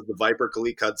tackler was the Viper,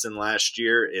 Khaleke Hudson, last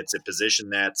year. It's a position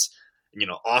that's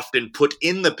often put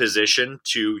in the position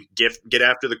to get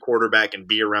after the quarterback and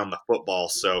be around the football.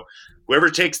 So whoever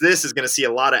takes this is going to see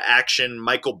a lot of action.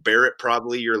 Michael Barrett,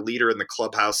 probably your leader in the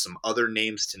clubhouse. Some other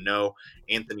names to know.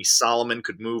 Anthony Solomon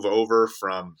could move over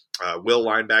from Will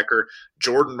linebacker.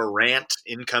 Jordan Morant,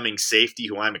 incoming safety,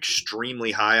 who I'm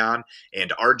extremely high on.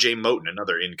 And RJ Moten,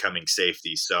 another incoming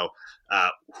safety. So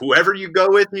whoever you go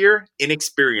with here,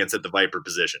 inexperience at the Viper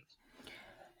position.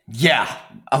 Yeah,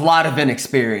 a lot of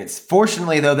inexperience.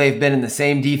 Fortunately, though, they've been in the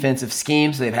same defensive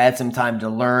scheme, so they've had some time to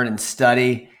learn and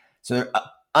study. So they're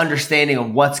understanding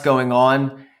of what's going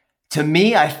on. To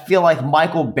me, I feel like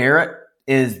Michael Barrett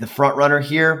is the front runner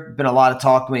here. Been a lot of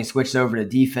talk when he switched over to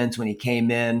defense when he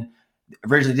came in.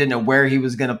 Originally didn't know where he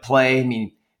was going to play. I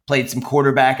mean, played some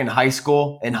quarterback in high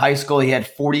school. In high school, he had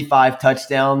 45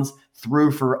 touchdowns,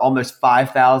 threw for almost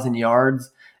 5,000 yards,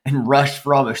 and rushed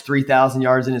for almost 3,000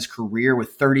 yards in his career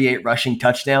with 38 rushing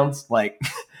touchdowns. Like,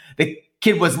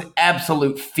 kid was an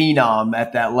absolute phenom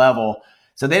at that level.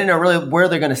 So they didn't know really where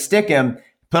they're going to stick him.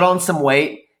 Put on some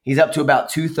weight. He's up to about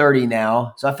 230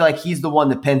 now. So I feel like he's the one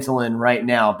to pencil in right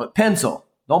now. But pencil.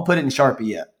 Don't put it in Sharpie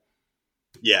yet.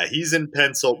 Yeah, he's in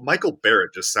pencil. Michael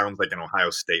Barrett just sounds like an Ohio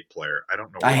State player. I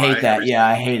don't know why. I hate that. Yeah,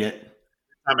 I hate it.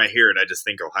 Every time I hear it, I just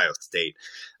think Ohio State.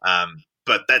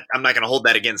 But that I'm not going to hold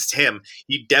that against him.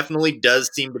 He definitely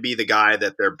does seem to be the guy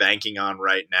that they're banking on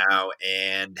right now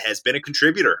and has been a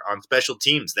contributor on special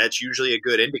teams. That's usually a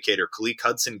good indicator. Khaleke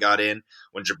Hudson got in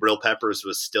when Jabril Peppers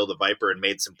was still the Viper and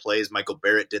made some plays. Michael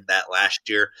Barrett did that last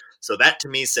year. So that to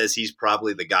me says he's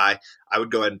probably the guy. I would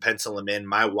go ahead and pencil him in.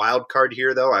 My wild card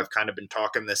here, though, I've kind of been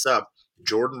talking this up.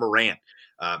 Jordan Morant,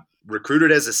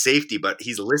 recruited as a safety, but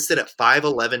he's listed at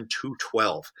 5'11",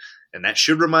 212. And that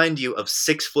should remind you of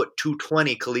 6',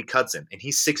 220 Khaleke Hudson. And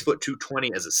he's 6',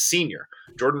 220 as a senior.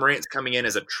 Jordan Morant's coming in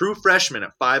as a true freshman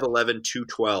at 5'11",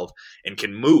 212 and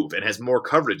can move and has more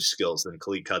coverage skills than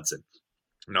Khaleke Hudson.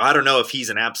 Now, I don't know if he's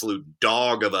an absolute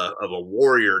dog of a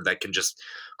warrior that can just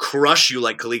crush you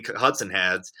like Khaleke Hudson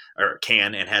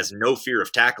can and has no fear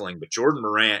of tackling. But Jordan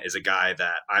Morant is a guy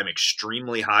that I'm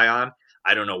extremely high on.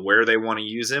 I don't know where they want to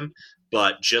use him.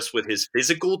 But just with his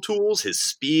physical tools, his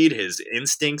speed, his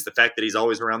instincts, the fact that he's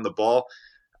always around the ball,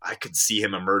 I could see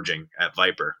him emerging at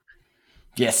Viper.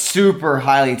 Yeah, super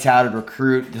highly touted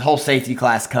recruit. The whole safety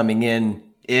class coming in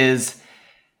is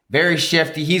very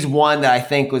shifty. He's one that I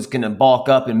think was going to bulk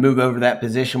up and move over that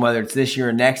position, whether it's this year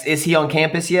or next. Is he on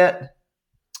campus yet?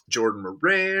 Jordan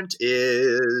Morant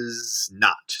is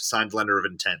not. Signed letter of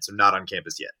intent, so not on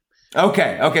campus yet.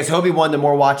 Okay, so he'll be one to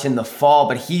more watch in the fall,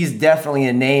 but he's definitely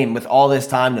a name with all this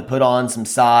time to put on some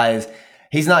size.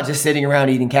 He's not just sitting around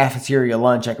eating cafeteria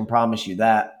lunch, I can promise you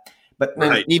that. But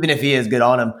right. Even if he is, good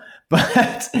on him.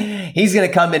 But he's going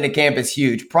to come into campus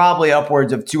huge, probably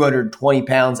upwards of 220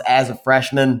 pounds as a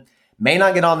freshman. May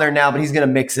not get on there now, but he's going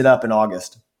to mix it up in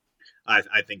August.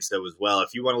 I think so as well.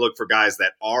 If you want to look for guys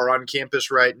that are on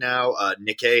campus right now,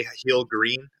 Nikkei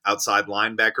Hill-Green, outside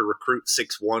linebacker recruit,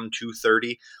 6'1",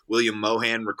 230. William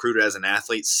Mohan, recruited as an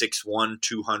athlete, 6'1",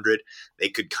 200. They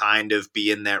could kind of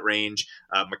be in that range.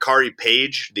 Makari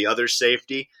Page, the other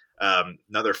safety,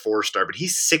 another 4-star, but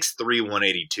he's 6'3",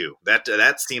 182.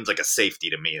 That seems like a safety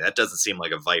to me. That doesn't seem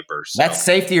like a Viper. So. That's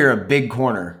safety or a big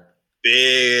corner?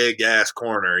 Big ass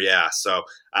corner, yeah. So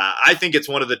I think it's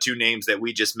one of the two names that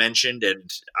we just mentioned,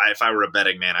 and if I were a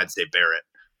betting man, I'd say Barrett.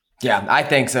 Yeah, I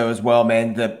think so as well,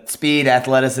 man. The speed,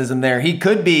 athleticism there. He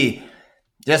could be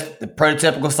just the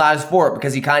prototypical size for it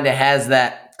because he kind of has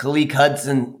that Khaleke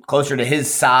Hudson closer to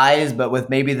his size, but with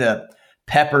maybe the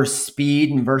Pepper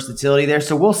speed and versatility there.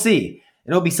 So we'll see.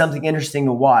 It'll be something interesting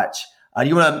to watch. Do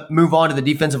you want to move on to the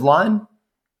defensive line?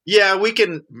 Yeah, we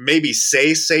can maybe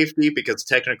say safety because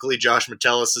technically Josh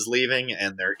Metellus is leaving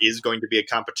and there is going to be a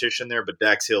competition there, but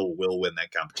Dax Hill will win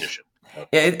that competition.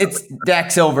 Yeah, it's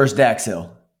Dax Hill versus Dax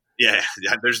Hill. Yeah,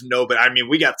 there's nobody. I mean,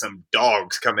 we got some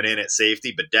dogs coming in at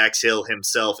safety, but Dax Hill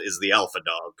himself is the alpha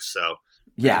dog, so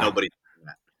nobody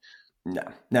doing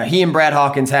that. No, he and Brad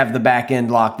Hawkins have the back end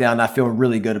locked down. I feel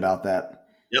really good about that.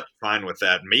 Yep, fine with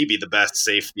that. Maybe the best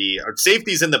safety.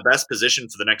 Safety's in the best position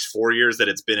for the next 4 years that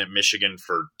it's been at Michigan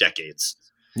for decades.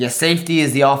 Yeah, safety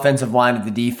is the offensive line of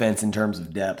the defense in terms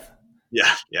of depth.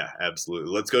 Yeah,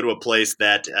 absolutely. Let's go to a place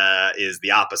that is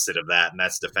the opposite of that, and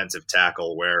that's defensive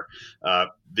tackle, where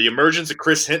the emergence of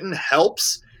Chris Hinton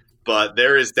helps, but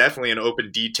there is definitely an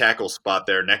open D tackle spot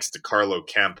there next to Carlo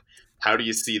Kemp. How do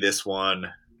you see this one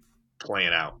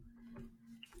playing out?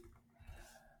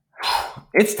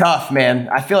 It's tough, man.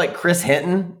 I feel like Chris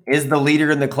Hinton is the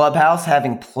leader in the clubhouse,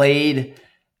 having played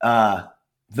the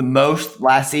most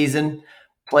last season.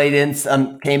 Came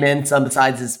in some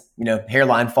besides his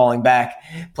hairline falling back.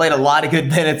 Played a lot of good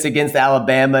minutes against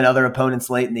Alabama and other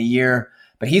opponents late in the year.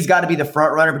 But he's got to be the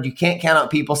front runner. But you can't count out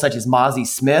people such as Mozzie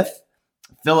Smith,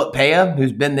 Philip Paya,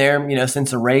 who's been there since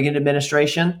the Reagan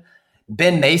administration,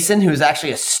 Ben Mason, who's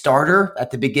actually a starter at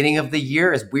the beginning of the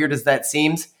year. As weird as that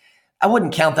seems. I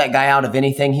wouldn't count that guy out of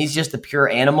anything. He's just a pure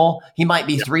animal. He might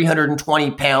be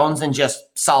 320 pounds and just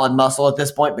solid muscle at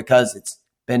this point because it's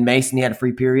Ben Mason. He had a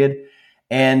free period.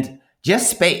 And Jess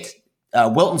Spate,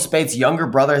 Wilton Spate's younger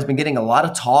brother, has been getting a lot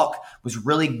of talk, was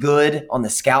really good on the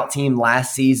scout team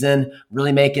last season,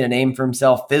 really making a name for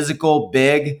himself, physical,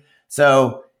 big.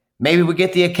 So maybe we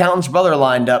get the accountant's brother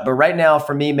lined up. But right now,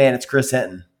 for me, man, it's Chris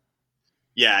Hinton.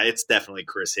 Yeah, it's definitely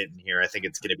Chris Hinton here. I think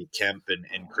it's going to be Kemp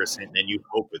and Chris Hinton, and you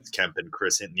hope it's Kemp and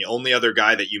Chris Hinton. The only other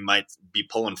guy that you might be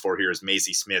pulling for here is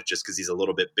Macy Smith, just because he's a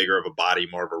little bit bigger of a body,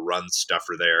 more of a run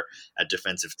stuffer there at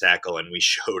defensive tackle. And we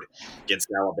showed against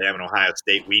Alabama and Ohio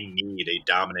State, we need a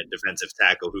dominant defensive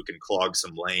tackle who can clog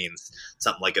some lanes,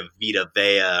 something like a Vita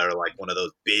Vea or like one of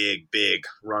those big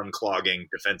run-clogging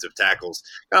defensive tackles.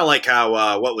 Kind of like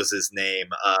how, what was his name?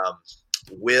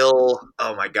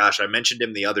 Oh my gosh, I mentioned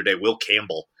him the other day, Will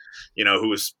Campbell, who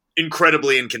was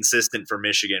incredibly inconsistent for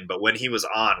Michigan, but when he was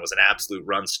on, was an absolute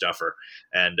run stuffer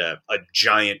and a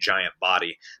giant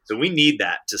body. So we need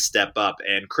that to step up.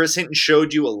 And Chris Hinton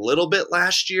showed you a little bit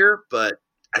last year, but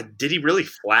did he really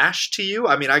flash to you?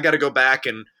 I mean, I got to go back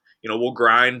and, we'll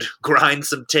grind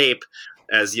some tape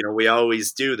as, we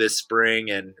always do this spring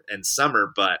and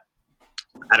summer, but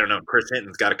I don't know. Chris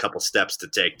Hinton's got a couple steps to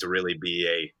take to really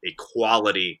be a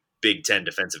quality Big Ten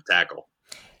defensive tackle.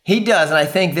 He does, and I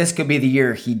think this could be the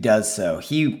year he does so.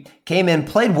 He came in,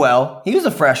 played well. He was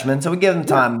a freshman, so we give him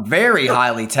time. Very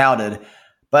highly touted.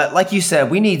 But like you said,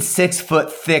 we need 6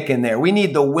 foot thick in there. We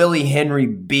need the Willie Henry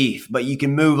beef, but you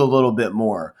can move a little bit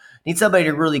more. Need somebody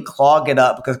to really clog it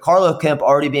up because Carlo Kemp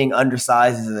already being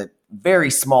undersized is a very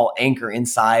small anchor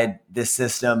inside this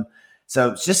system.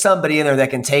 So it's just somebody in there that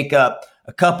can take up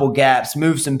a couple gaps,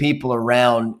 move some people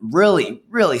around, really,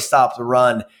 really stop the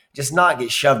run, just not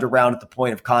get shoved around at the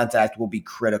point of contact will be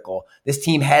critical. This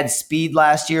team had speed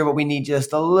last year, but we need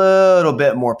just a little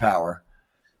bit more power.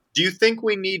 Do you think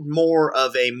we need more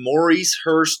of a Maurice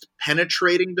Hurst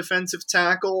penetrating defensive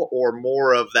tackle or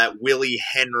more of that Willie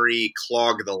Henry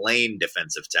clog the lane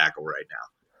defensive tackle right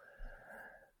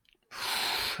now?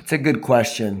 That's a good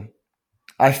question.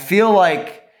 I feel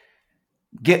like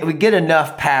we get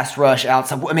enough pass rush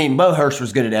outside. I mean, Mo Hurst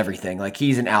was good at everything. Like,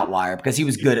 he's an outlier because he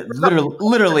was good at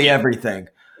literally everything.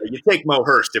 You take Mo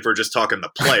Hurst if we're just talking the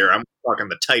player. I'm talking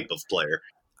the type of player.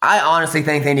 I honestly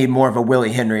think they need more of a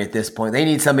Willie Henry at this point. They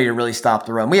need somebody to really stop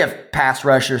the run. We have pass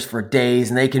rushers for days,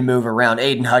 and they can move around.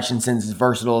 Aiden Hutchinson's as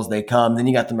versatile as they come. Then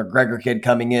you got the McGregor kid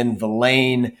coming in.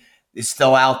 Villain is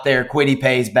still out there. Quiddy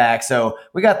pays back. So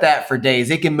we got that for days.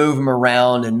 They can move him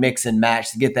around and mix and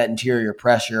match to get that interior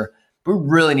pressure. We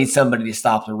really need somebody to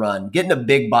stop the run. Getting a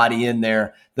big body in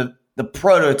there, the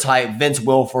prototype Vince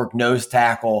Wilfork nose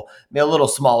tackle, maybe a little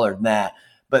smaller than that.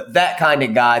 But that kind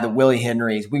of guy, the Willie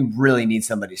Henrys, we really need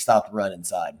somebody to stop the run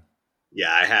inside.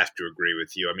 Yeah, I have to agree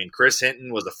with you. I mean, Chris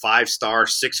Hinton was a 5-star,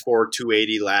 6'4",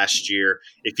 280 last year.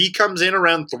 If he comes in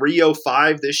around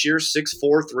 305 this year,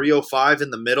 6'4", 305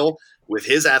 in the middle, with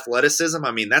his athleticism,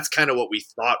 I mean, that's kind of what we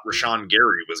thought Rashawn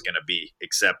Gary was going to be,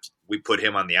 except we put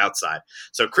him on the outside.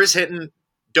 So Chris Hinton,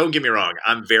 don't get me wrong,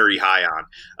 I'm very high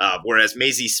on. Whereas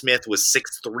Mazie Smith was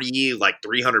 6'3", like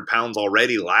 300 pounds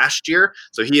already last year.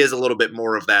 So he is a little bit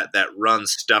more of that run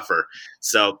stuffer.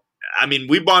 So, I mean,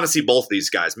 we want to see both these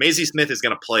guys. Mazie Smith is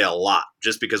going to play a lot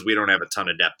just because we don't have a ton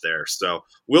of depth there. So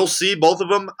we'll see both of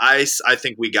them. I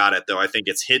think we got it, though. I think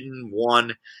it's Hinton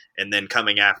one, and then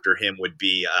coming after him would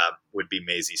be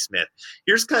Mazie Smith.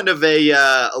 Here's kind of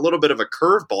a little bit of a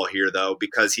curveball here, though,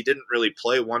 because he didn't really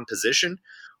play one position.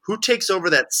 Who takes over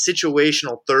that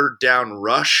situational third down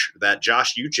rush that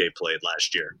Josh Uche played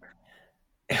last year?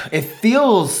 It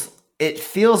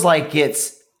feels like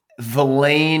it's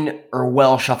Villain or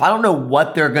Welshoff. I don't know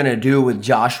what they're going to do with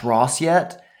Josh Ross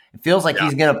yet. It feels like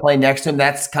he's going to play next to him.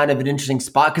 That's kind of an interesting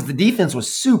spot because the defense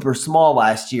was super small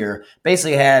last year.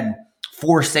 Basically had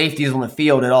 4 safeties on the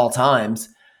field at all times.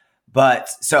 But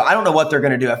so I don't know what they're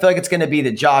going to do. I feel like it's going to be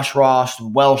the Josh Ross,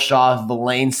 Welshoff,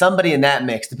 Villain, somebody in that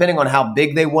mix, depending on how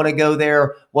big they want to go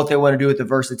there, what they want to do with the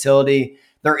versatility.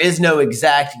 There is no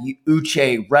exact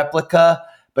Uche replica,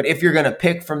 but if you're going to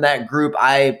pick from that group,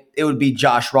 it would be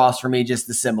Josh Ross for me, just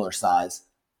the similar size.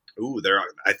 Ooh,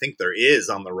 I think there is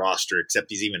on the roster, except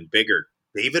he's even bigger.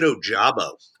 David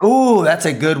Ojabo. Ooh, that's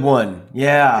a good one.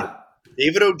 Yeah.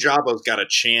 David Ojabo's got a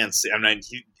chance. I mean,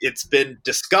 it's been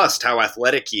discussed how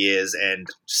athletic he is, and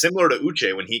similar to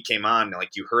Uche when he came on, like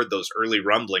you heard those early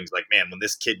rumblings, like, man, when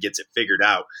this kid gets it figured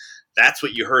out, that's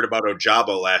what you heard about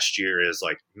Ojabo last year is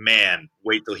like, man,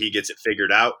 wait till he gets it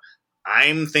figured out.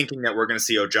 I'm thinking that we're going to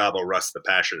see Ojabo rush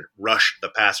the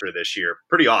passer this year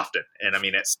pretty often. And I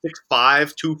mean, at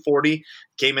 6'5", 240,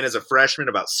 came in as a freshman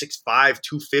about 6'5",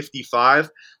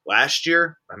 255 last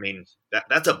year. I mean,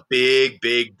 that's a big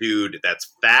dude that's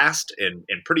fast and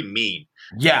pretty mean.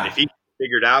 Yeah. And if he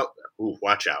figured out,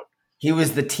 watch out. He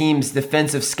was the team's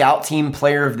defensive scout team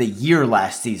player of the year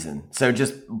last season. So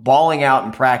just balling out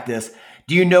in practice.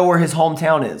 Do you know where his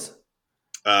hometown is?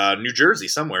 New Jersey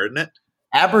somewhere, isn't it?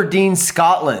 Aberdeen,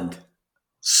 Scotland.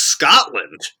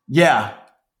 Scotland? Yeah.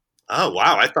 Oh,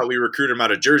 wow. I thought we recruited him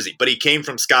out of Jersey, but he came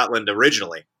from Scotland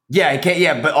originally.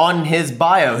 Yeah, but on his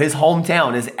bio, his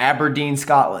hometown is Aberdeen,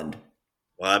 Scotland.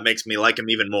 Well, that makes me like him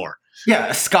even more.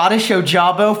 Yeah, Scottish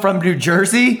Ojabo from New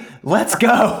Jersey. Let's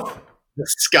go. The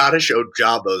Scottish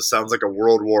Ojabo sounds like a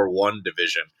World War I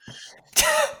division.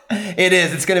 It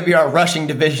is. It's going to be our rushing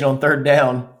division on third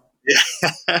down.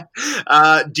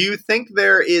 Yeah. Do you think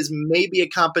there is maybe a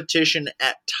competition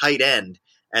at tight end,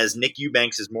 as Nick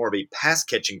Eubanks is more of a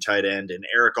pass-catching tight end and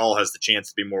Eric All has the chance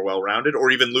to be more well-rounded,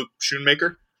 or even Luke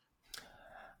Schoonmaker?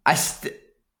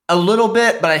 A little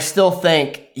bit, but I still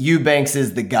think Eubanks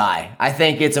is the guy. I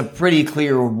think it's a pretty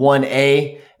clear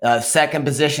 1A. Second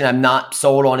position, I'm not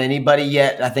sold on anybody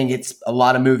yet. I think it's a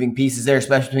lot of moving pieces there,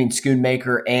 especially between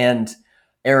Schoonmaker and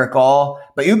Eric All.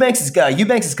 But Eubanks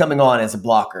is coming on as a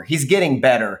blocker. He's getting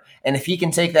better. And if he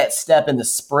can take that step in the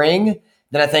spring,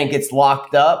 then I think it's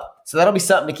locked up. So that'll be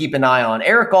something to keep an eye on.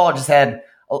 Eric All just had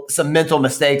some mental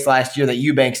mistakes last year that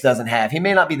Eubanks doesn't have. He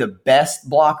may not be the best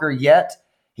blocker yet.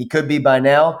 He could be by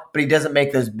now, but he doesn't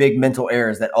make those big mental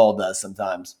errors that All does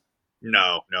sometimes.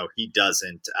 No, he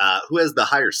doesn't. Who has the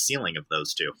higher ceiling of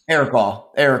those two? Eric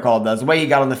All does. The way he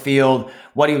got on the field,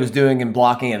 what he was doing in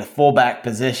blocking at a fullback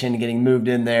position, getting moved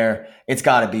in there, it's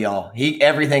got to be All.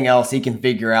 Everything else he can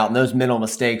figure out, and those mental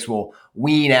mistakes will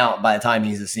wean out by the time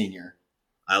he's a senior.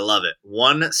 I love it.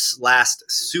 One last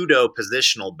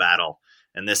pseudo-positional battle,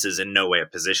 and this is in no way a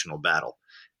positional battle.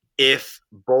 If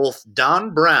both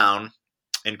Don Brown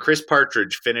and Chris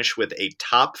Partridge finish with a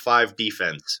top 5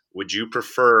 defense, would you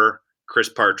prefer Chris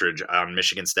Partridge on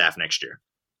Michigan staff next year?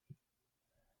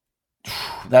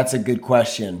 That's a good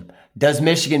question. Does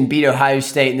Michigan beat Ohio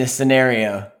State in this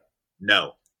scenario?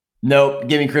 No. Nope.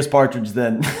 Give me Chris Partridge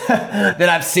then. Then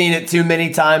I've seen it too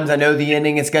many times. I know the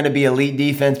ending is going to be elite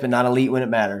defense, but not elite when it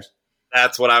matters.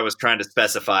 That's what I was trying to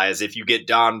specify, is if you get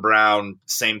Don Brown,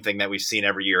 same thing that we've seen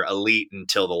every year, elite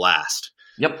until the last.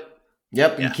 Yep.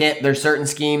 Yeah. You can't. There's certain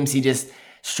schemes he just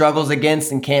struggles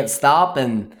against and can't stop.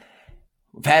 And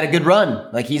we've had a good run.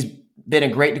 Like, he's been a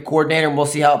great coordinator, and we'll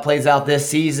see how it plays out this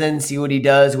season. See what he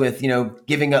does with,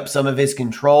 giving up some of his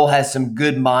control. Has some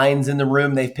good minds in the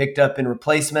room they've picked up in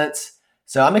replacements.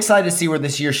 So I'm excited to see where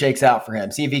this year shakes out for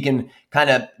him. See if he can kind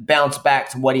of bounce back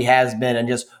to what he has been and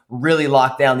just really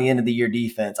lock down the end of the year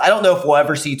defense. I don't know if we'll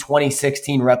ever see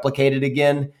 2016 replicated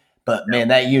again, but man,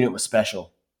 that unit was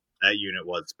special. That unit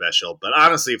was special. But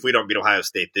honestly, if we don't beat Ohio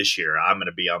State this year, I'm going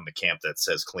to be on the camp that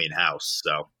says clean house.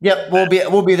 So yep, we'll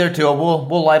be there too.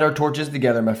 We'll light our torches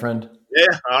together, my friend.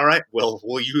 Yeah, all right. We'll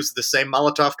use the same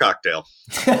Molotov cocktail.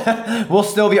 We'll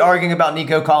still be arguing about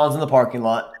Nico Collins in the parking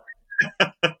lot.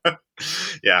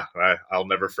 Yeah, I'll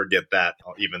never forget that,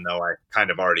 even though I kind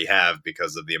of already have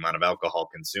because of the amount of alcohol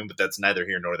consumed, but that's neither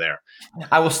here nor there.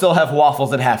 I will still have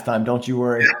waffles at halftime. Don't you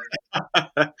worry.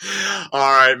 All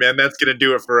right, man, that's going to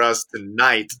do it for us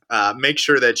tonight. Make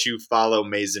sure that you follow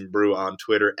Maize n Brew on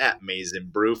Twitter at Maize n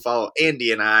Brew. Follow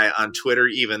Andy and I on Twitter,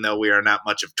 even though we are not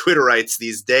much of Twitterites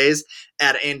these days,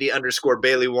 at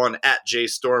Andy_Bailey1, at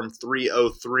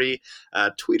JStorm303.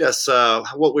 Tweet us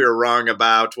what we were wrong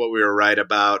about, what we were right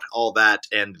about, all that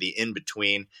and the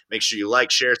in-between. Make sure you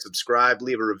like, share, subscribe,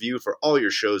 leave a review for all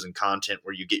your shows and content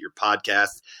where you get your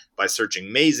podcasts by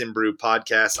searching Maize n Brew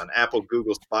Podcasts on Apple,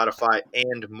 Google, Spotify,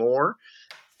 and more.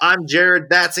 I'm Jared.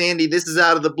 That's Andy. This is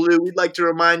Out of the Blue. We'd like to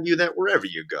remind you that wherever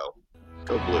you go,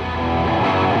 go blue.